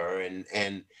whatever,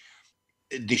 and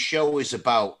the show is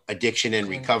about addiction and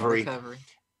recovery.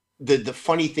 The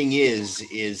funny thing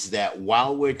is that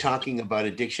while we're talking about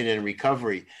addiction and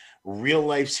recovery, real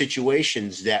life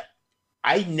situations that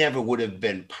I never would have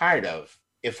been part of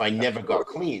if I never got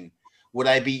clean, would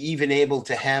I be even able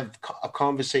to have a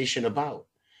conversation about?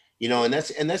 You know, and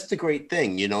that's the great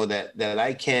thing, you know, that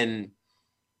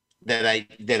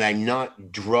I'm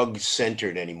not drug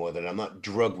centered anymore, that I'm not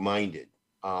drug minded.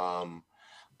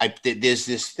 There's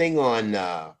this thing on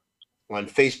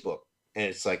Facebook, and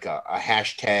it's like a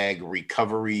hashtag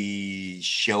recovery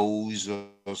shows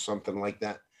or something like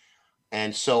that.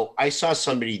 And so I saw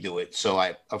somebody do it. So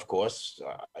I, of course,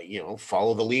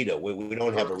 follow the leader. We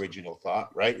don't have original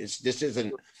thought, right? This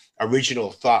isn't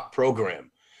original thought program.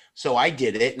 So I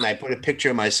did it, and I put a picture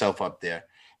of myself up there,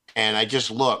 and I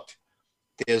just looked.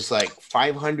 There's like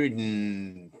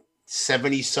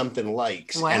 570 something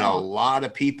likes, wow. And a lot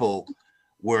of people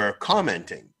were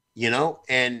commenting, you know,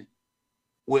 and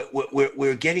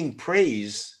we're getting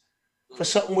praise for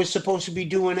something we're supposed to be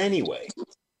doing anyway.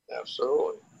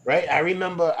 Absolutely. Right. I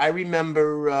remember,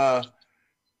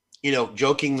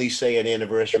 jokingly saying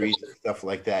anniversaries and stuff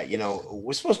like that. You know,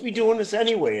 we're supposed to be doing this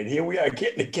anyway, and here we are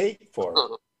getting a cake for it.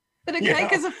 But a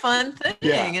cake is a fun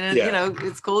thing, and you know,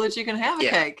 it's cool that you can have a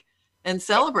cake and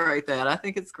celebrate that. I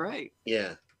think it's great.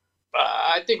 Yeah.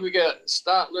 I think we got to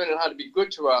start learning how to be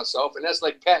good to ourselves, and that's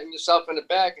like patting yourself in the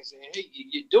back and saying, "Hey,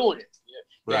 you're doing it.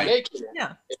 You're making it."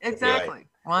 Yeah, exactly. Right.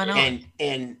 Why not?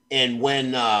 And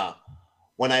when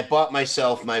I bought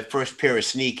myself my first pair of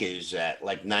sneakers at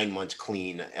like 9 months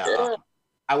clean,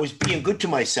 I was being good to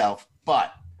myself,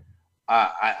 but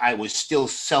I was still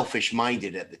selfish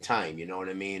minded at the time. You know what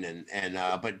I mean?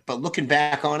 But looking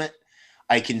back on it,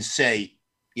 I can say,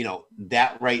 you know,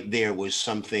 that right there was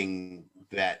something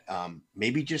that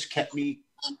maybe just kept me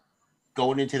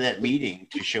going into that meeting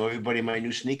to show everybody my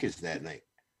new sneakers that night.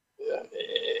 Yeah.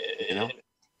 You know?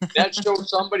 That shows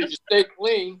somebody to stay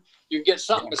clean. You get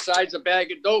something besides a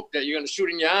bag of dope that you're going to shoot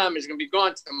in your arm is going to be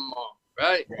gone tomorrow,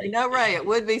 right? You know, Ray, it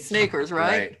would be sneakers,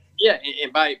 right? Yeah,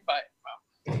 and by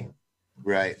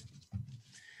right.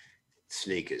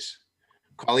 Sneakers.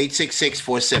 Call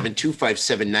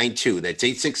 866-472-5792. That's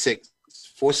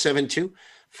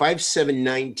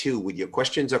 866-472-5792 with your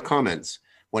questions or comments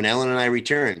when Ellen and I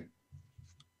return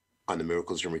on the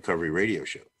Miracles in Recovery radio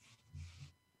show.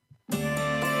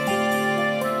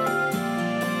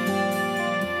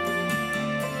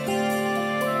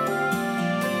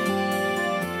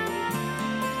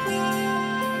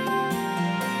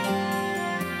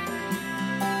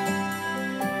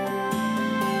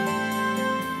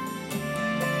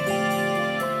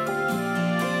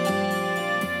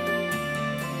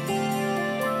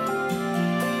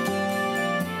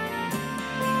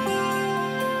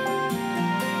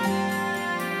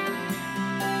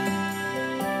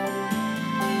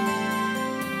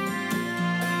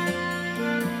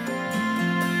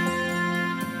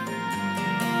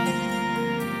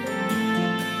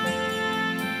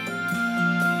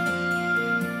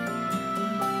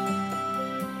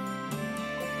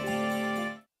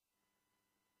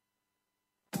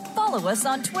 Follow us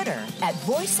on Twitter at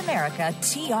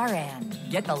VoiceAmericaTRN.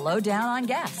 Get the lowdown on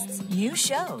guests, new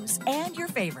shows, and your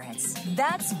favorites.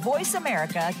 That's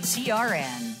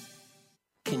VoiceAmericaTRN.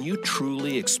 Can you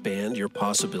truly expand your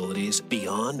possibilities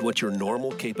beyond what your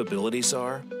normal capabilities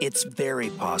are? It's very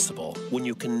possible when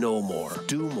you can know more,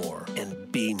 do more, and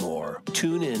be more.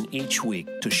 Tune in each week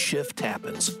to Shift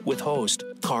Happens with host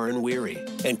Karin Weary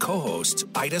and co-hosts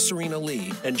Ida Serena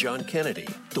Lee and John Kennedy.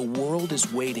 The world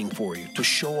is waiting for you to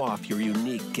show off your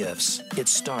unique gifts. It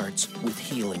starts with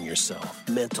healing yourself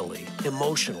mentally,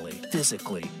 emotionally,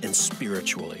 physically, and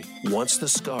spiritually. Once the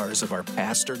scars of our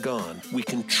past are gone, we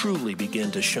can truly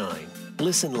begin to shine.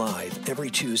 Listen live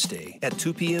every Tuesday at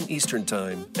 2 p.m. Eastern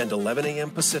Time and 11 a.m.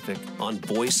 Pacific on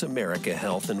Voice America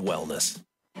Health and Wellness.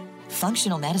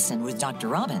 Functional Medicine with Dr.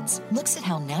 Robbins looks at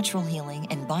how natural healing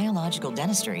and biological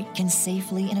dentistry can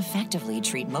safely and effectively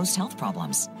treat most health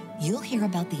problems. You'll hear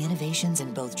about the innovations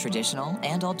in both traditional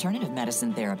and alternative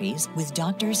medicine therapies with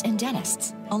doctors and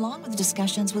dentists, along with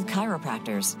discussions with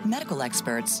chiropractors, medical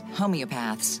experts,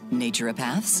 homeopaths,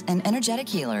 naturopaths, and energetic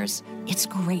healers. It's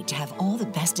great to have all the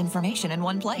best information in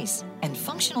one place. And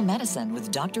Functional Medicine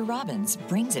with Dr. Robbins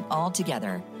brings it all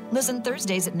together. Listen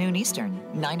Thursdays at noon Eastern,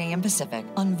 9 a.m. Pacific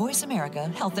on Voice America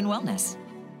Health and Wellness.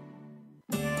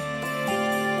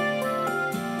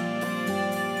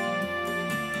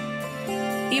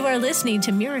 You are listening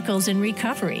to Miracles in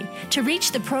Recovery. To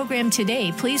reach the program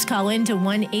today, please call in to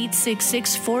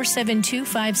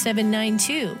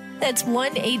 1-866-472-5792. That's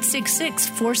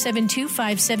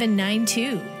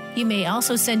 1-866-472-5792. You may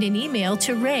also send an email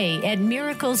to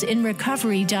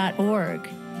ray@miraclesinrecovery.org.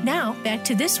 Now, back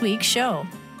to this week's show.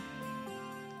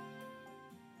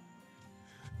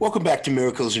 Welcome back to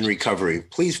Miracles in Recovery.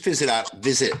 Please visit. Why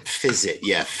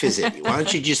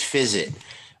don't you just visit?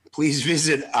 Please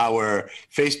visit our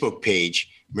Facebook page,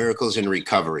 Miracles in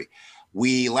Recovery.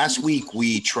 Last week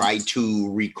we tried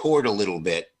to record a little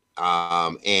bit,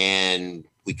 and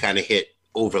we kind of hit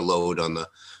overload on the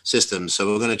system.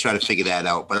 So we're going to try to figure that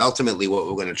out. But ultimately, what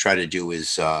we're going to try to do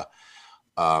is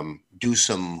do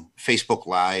some Facebook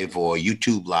Live or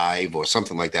YouTube Live or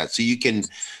something like that, so you can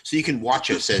watch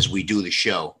us as we do the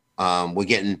show. We're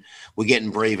getting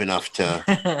brave enough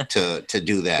to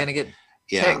do that. Gonna get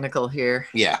technical here.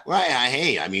 Yeah. Well,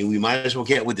 hey, I mean, we might as well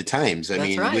get with the times.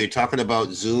 We're talking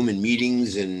about Zoom and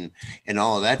meetings and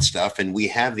all of that stuff, and we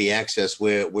have the access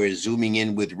where we're zooming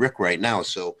in with Rick right now,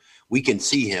 so we can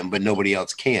see him, but nobody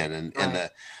else can. And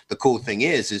the cool thing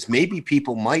is maybe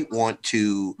people might want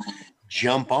to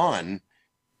jump on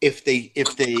if they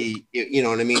you know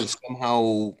what I mean,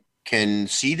 somehow can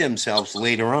see themselves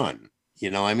later on. You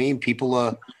know what I mean? People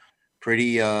are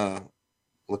pretty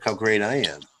look how great I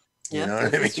am. Yeah, you know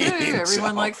what I mean? True.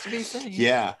 Everyone likes to be seen.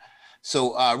 Yeah.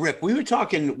 So Rick, we were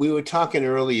talking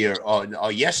earlier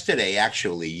or yesterday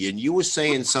actually, and you were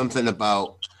saying something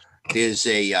about there's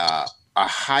a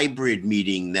hybrid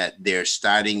meeting that they're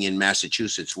starting in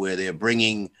Massachusetts where they're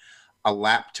bringing a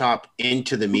laptop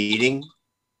into the meeting,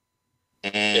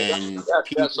 and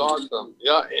that's awesome.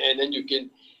 Yeah, and then you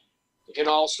can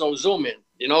also Zoom in.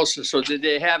 You know, so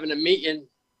they're having a meeting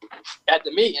at the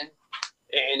meeting,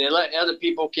 and they let other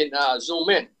people can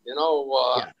Zoom in. You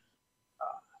know,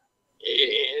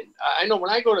 and I know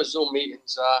when I go to Zoom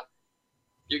meetings,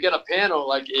 you get a panel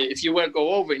like if you want to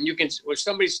go over, and you can when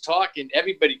somebody's talking,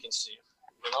 everybody can see him.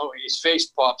 You know, his face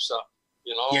pops up.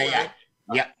 You know.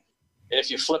 Yeah. And if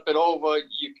you flip it over,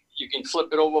 you can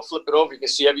flip it over. You can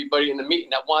see everybody in the meeting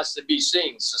that wants to be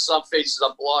seen. So some faces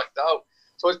are blocked out.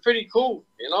 So it's pretty cool.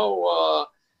 You know,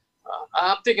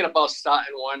 I'm thinking about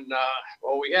starting one.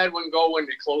 Well, we had one go when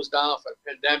they closed down for the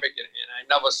pandemic, and I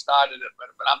never started it. But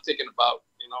I'm thinking about,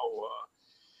 you know,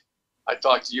 I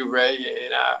talked to you, Ray,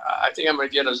 and I think I'm going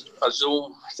to get a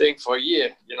Zoom thing for a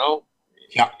year, you know.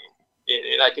 Yeah.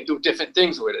 And I can do different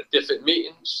things with it, different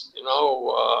meetings, you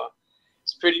know.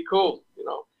 It's pretty cool, you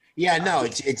know. Yeah, no,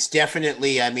 it's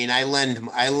definitely. I mean, I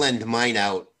lend mine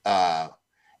out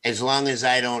as long as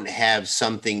I don't have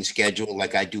something scheduled.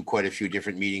 Like I do quite a few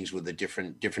different meetings with the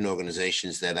different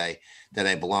organizations that I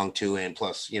belong to, and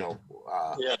plus, you know,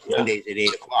 Mondays at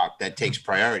 8:00 that takes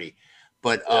priority.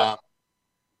 But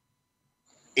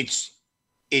it's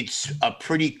a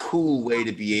pretty cool way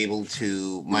to be able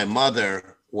to. My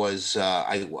mother was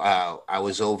I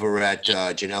was over at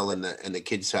Janelle and the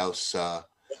kids' house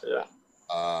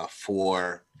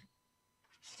for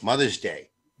Mother's Day,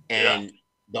 and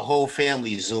the whole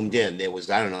family zoomed in. There was,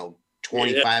 I don't know,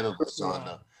 25 of us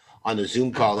on the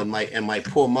Zoom call, and my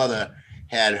poor mother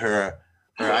had her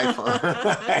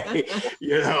iPhone.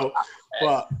 You know,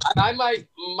 but my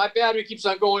battery keeps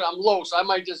on going. I'm low, so it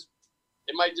might just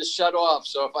shut off.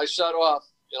 So if I shut off,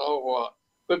 you know,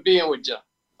 good being with you.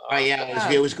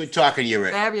 It was good talking to you,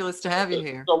 Rick. Fabulous to have you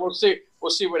here. So we'll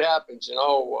see what happens, you know.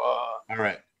 All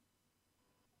right.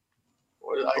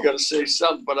 I got to say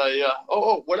something, but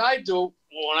what I do,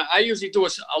 I usually do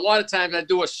a lot of times I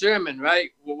do a sermon, right?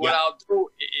 What I'll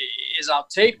do is I'll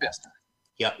tape it.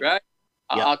 Yeah. Right?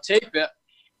 I'll tape it,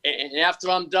 and after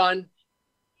I'm done,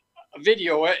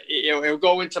 video it. It'll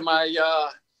go into my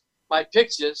my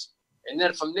pictures, and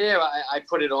then from there I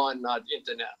put it on the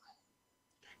internet.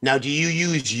 Now, do you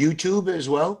use YouTube as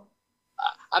well?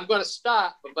 I'm going to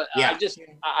start, but Yeah.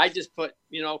 I just put,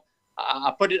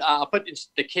 I'll put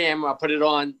the camera, I'll put it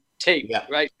on tape, Yeah.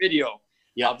 right? Video.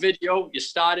 Yeah. Video, you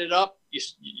start it up, you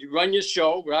run your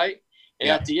show, right? And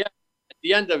Yeah. at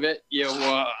the end of it, you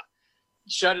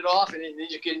shut it off, and then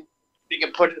you can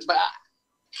put it back.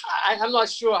 I'm not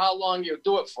sure how long you'll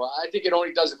do it for. I think it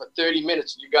only does it for 30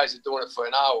 minutes. You guys are doing it for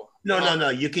an hour. No.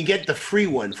 You can get the free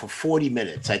one for 40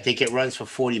 minutes. I think it runs for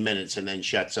 40 minutes and then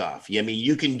shuts off. I mean,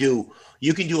 you can do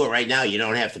it right now. You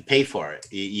don't have to pay for it.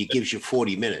 It gives you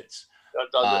 40 minutes. That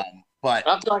does it. But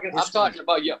I'm talking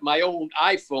about my old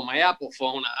iPhone, my Apple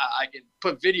phone. I can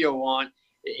put video on,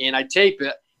 and I tape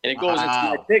it, and it goes into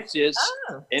my pictures.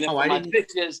 Oh. And Oh, for I my didn't-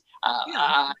 pictures,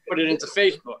 I put it into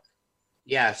Facebook.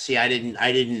 yeah, see, I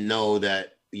didn't know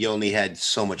that you only had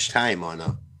so much time on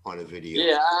a video.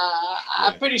 Yeah,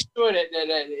 I'm pretty sure that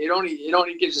it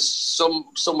only gives us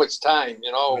so much time,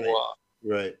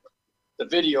 Right. the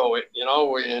video,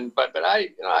 but I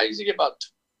usually get about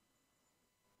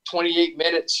 28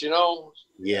 minutes,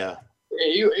 Yeah.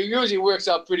 It usually works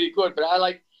out pretty good, but I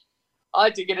like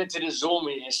to get into the Zoom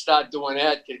and start doing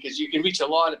that because you can reach a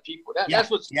lot of people. That's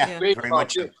what's great very about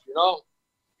much this, so.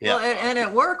 Yeah. Well, and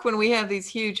at work, when we have these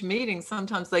huge meetings,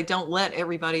 sometimes they don't let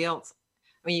everybody else.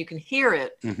 I mean, you can hear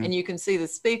it Mhm. and you can see the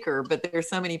speaker, but there's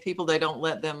so many people they don't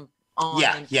let them on.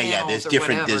 Yeah. in There's panels or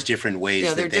different whatever. ways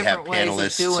Yeah, there are that they have different ways of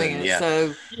panelists. doing and, it. yeah.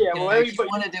 So Yeah, well, if you everybody,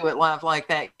 want to do it live like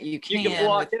that, you can. you can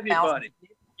block with everybody.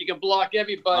 You can block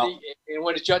everybody, and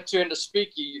when it's your turn to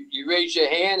speak, you raise your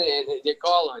hand and they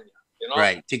call on you.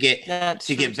 Right. To get That's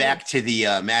true, too. back to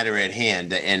the matter at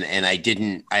hand, and I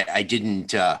didn't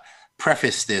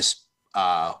preface this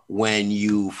when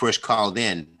you first called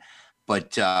in,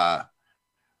 but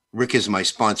Rick is my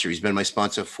sponsor. He's been my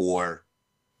sponsor for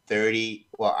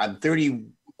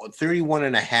 31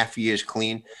 and a half years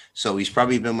clean. So he's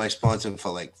probably been my sponsor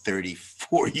for like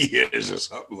 34 years or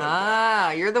something like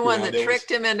that. You're the one Yeah, that there tricked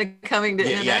him into coming to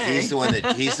NA. Yeah, he's the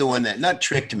one that not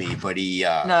tricked me, but he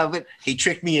he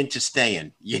tricked me into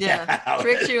staying.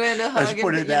 Tricked you into Let's hugging,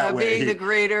 put it that way. being the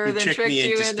greeter, He then tricked tricked me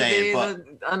you into into staying,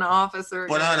 being an officer.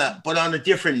 But on a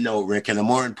different note, Rick, and a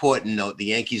more important note, the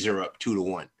Yankees are up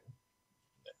 2-1.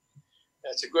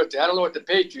 That's a good thing. I don't know what the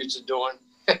Patriots are doing.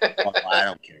 Well, I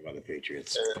don't care about the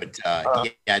Patriots,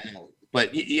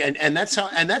 but and that's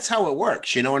how it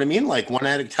works. You know what I mean? Like one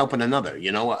addict helping another.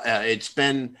 It's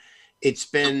been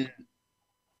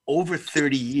over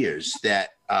 30 years that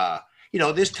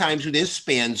there's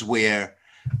spans where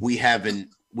we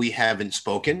haven't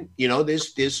spoken.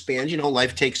 There's spans.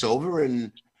 Life takes over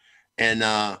and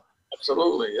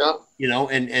absolutely, yeah.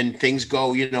 And things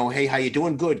go. Hey, how you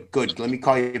doing? Good. Let me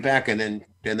call you back, and then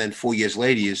 4 years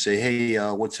later you say, hey,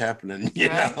 what's happening?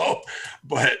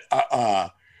 But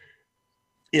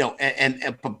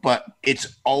but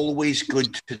it's always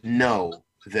good to know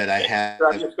that I have.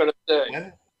 I'm just gonna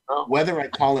say, whether I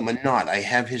call him or not, I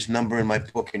have his number in my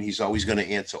book, and he's always going to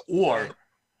answer. Or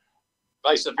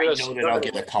vice versa. I know that I'll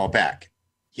get a call back.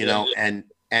 And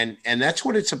that's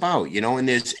what it's about, And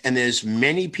there's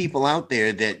many people out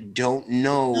there that don't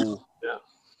know.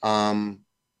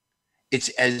 It's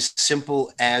as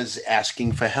simple as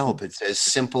asking for help. It's as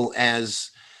simple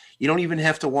as you don't even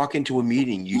have to walk into a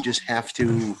meeting. You just have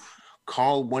to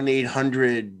call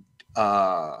 1-800.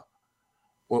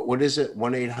 What is it?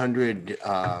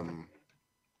 1-800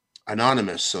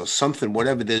 Anonymous or something.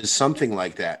 Whatever. There's something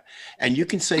like that, and you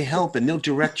can say help, and they'll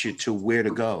direct you to where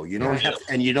to go. You don't have,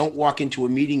 and you don't walk into a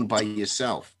meeting by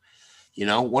yourself.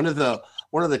 One of the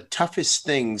toughest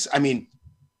things. I mean.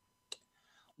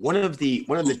 One of the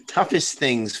toughest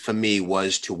things for me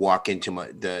was to walk into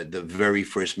the very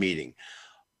first meeting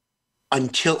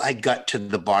until I got to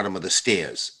the bottom of the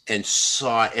stairs and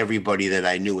saw everybody that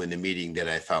I knew in the meeting that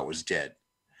I thought was dead.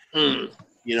 You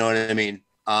know what I mean?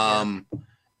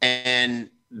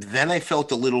 And then I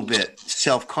felt a little bit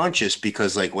self-conscious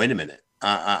because wait a minute,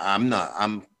 I don't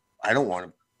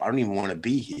even want to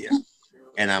be here.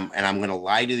 And I'm going to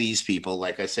lie to these people.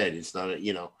 Like I said, it's not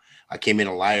I came in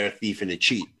a liar, a thief, and a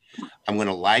cheat. I'm going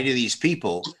to lie to these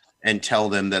people and tell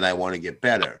them that I want to get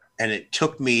better. And it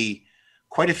took me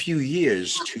quite a few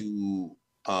years to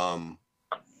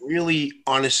really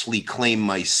honestly claim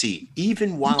my seat.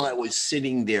 Even while I was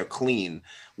sitting there clean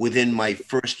within my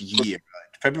first year,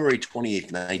 February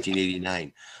 28th,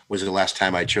 1989 was the last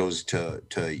time I chose to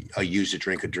use,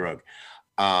 drink, or drug.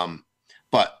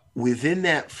 But within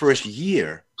that first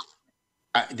year,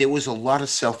 there was a lot of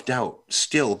self-doubt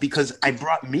still because I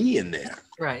brought me in there.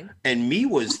 Right. And me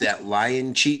was that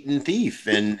lying, cheating thief.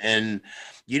 And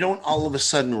you don't all of a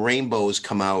sudden rainbows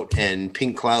come out and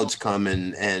pink clouds come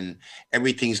and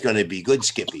everything's going to be good,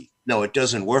 Skippy. No, it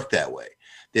doesn't work that way.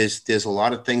 There's a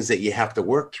lot of things that you have to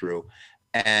work through.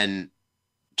 And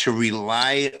to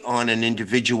rely on an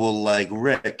individual like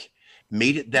Rick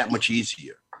made it that much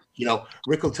easier. You know,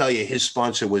 Rick will tell you his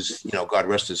sponsor was, you know, God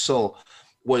rest his soul,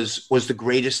 was the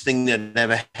greatest thing that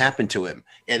ever happened to him.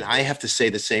 And I have to say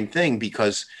the same thing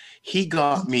because he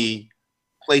got me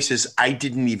places I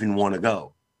didn't even want to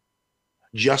go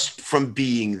just from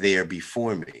being there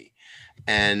before me.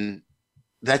 And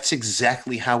that's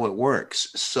exactly how it works.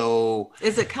 So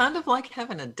is it kind of like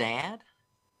having a dad?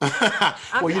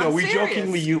 Well, you know,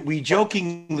 we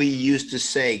jokingly used to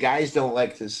say guys don't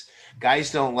like to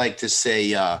say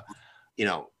you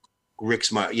know,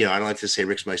 Rick's my, you know, I don't like to say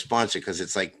Rick's my sponsor because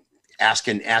it's like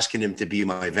asking him to be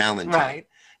my Valentine. Right.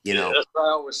 You know, that's what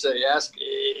I always say. Ask.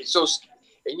 So,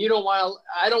 and you don't want.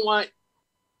 I don't want.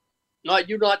 Not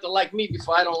you not to like me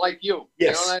before I don't like you.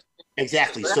 Yes. You know what I mean?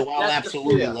 Exactly. So I'll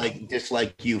absolutely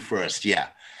dislike you first. Yeah.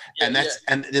 And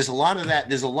and there's a lot of that.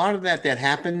 There's a lot of that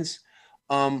happens.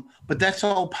 But that's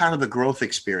all part of the growth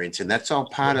experience, and that's all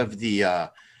part of the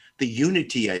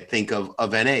unity, I think,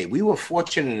 of NA. We were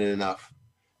fortunate enough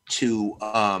to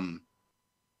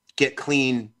get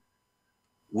clean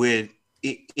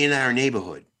in our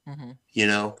neighborhood. Mm-hmm. You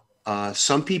know,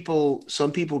 some people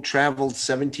traveled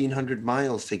 1,700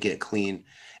 miles to get clean,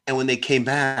 and when they came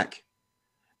back,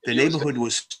 the neighborhood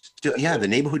was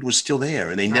still there,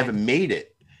 and they never made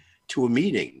it to a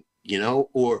meeting. You know,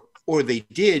 or they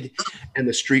did, and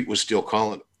the street was still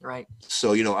calling them. Right.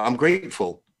 So, you know, I'm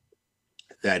grateful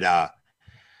that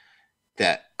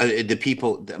the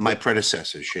people, my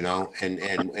predecessors, you know,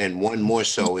 and one more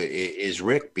so is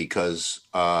Rick because,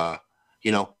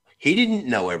 you know, he didn't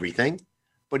know everything,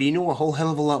 but he knew a whole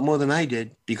hell of a lot more than I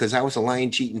did because I was a lying,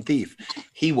 cheating thief.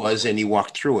 He was, and he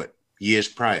walked through it years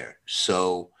prior.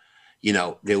 So, you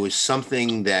know, there was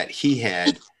something that he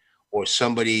had or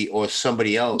somebody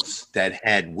else that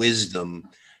had wisdom,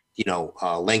 you know,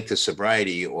 length of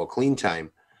sobriety or clean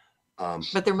time.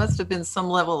 But there must have been some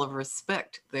level of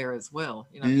respect there as well.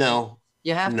 You know, no,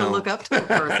 you have to look up to a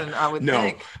person, I would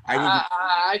think.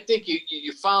 I think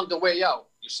you found a way out.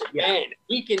 You said, man,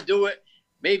 he can do it.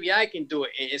 Maybe I can do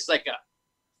it. And it's like a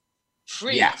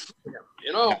freedom,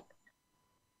 you know?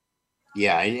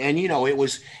 Yeah. And you know,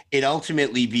 it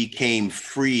ultimately became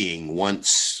freeing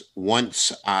once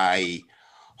I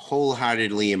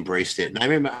wholeheartedly embraced it.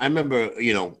 And I remember,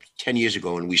 you know, 10 years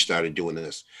ago when we started doing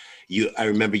this, I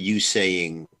remember you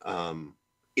saying,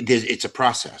 it's a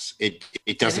process.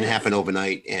 It doesn't happen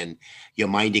overnight, and your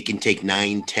mind, it can take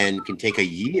 9, 10, can take a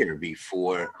year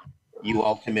before you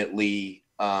ultimately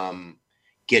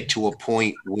get to a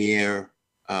point where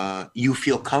you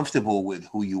feel comfortable with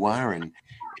who you are and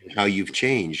how you've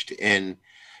changed. And,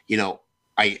 you know,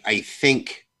 I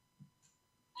think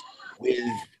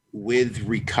with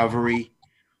recovery,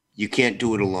 you can't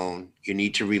do it alone. You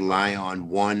need to rely on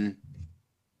one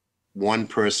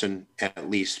person at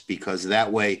least, because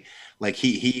that way, like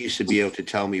he used to be able to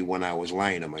tell me when I was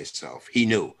lying to myself. He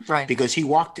knew, right? Because he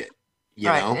walked it, you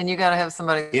know? And you got to have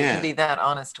somebody who can be that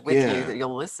honest with you that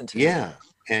you'll listen to. Yeah.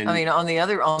 And I mean, on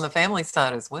the family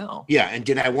side as well. Yeah. And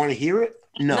did I want to hear it?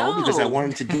 No, because I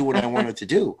wanted to do what I wanted to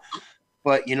do.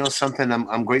 But you know, something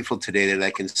I'm grateful today that I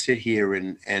can sit here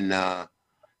and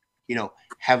you know,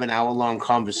 have an hour-long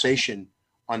conversation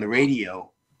on the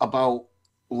radio about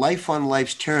life on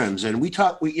life's terms. And we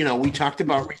talked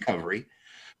about recovery,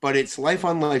 but it's life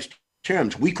on life's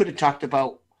terms. We could have talked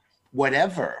about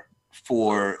whatever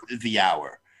for the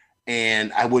hour,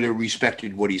 and I would have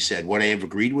respected what he said. Would I have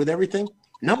agreed with everything?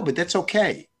 No, but that's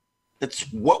okay. That's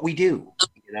what we do,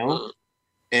 you know?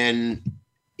 And,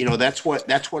 you know, that's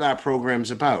what our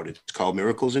program's about. It's called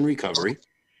Miracles in Recovery.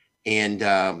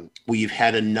 And we've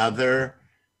had another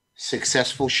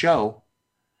successful show,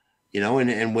 you know,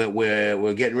 and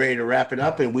we're getting ready to wrap it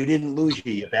up, and we didn't lose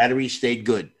you. Your battery stayed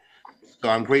good. So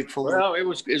I'm grateful. Well,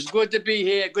 it's good to be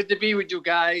here. Good to be with you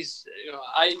guys. You know,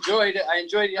 I enjoyed it. I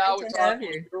enjoyed the hour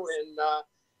talking to you, and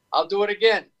I'll do it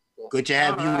again. Good to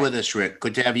have you with us, Rick.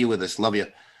 Good to have you with us. Love you.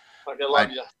 Okay, love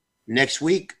you. Next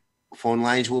week, phone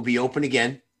lines will be open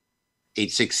again.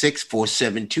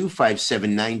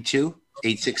 866-472-5792.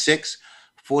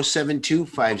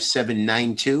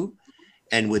 866-472-5792.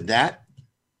 And with that,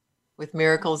 with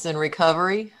Miracles in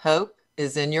Recovery, hope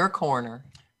is in your corner.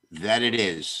 That it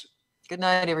is. Good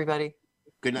night, everybody.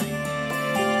 Good night.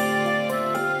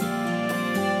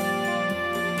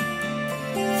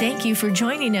 Thank you for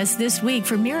joining us this week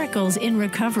for Miracles in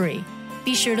Recovery.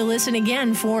 Be sure to listen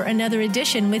again for another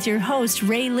edition with your host,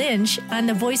 Ray Lynch, on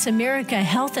the Voice America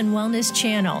Health and Wellness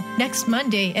channel next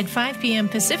Monday at 5 p.m.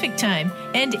 Pacific Time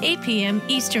and 8 p.m.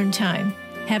 Eastern Time.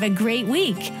 Have a great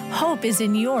week. Hope is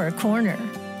in your corner.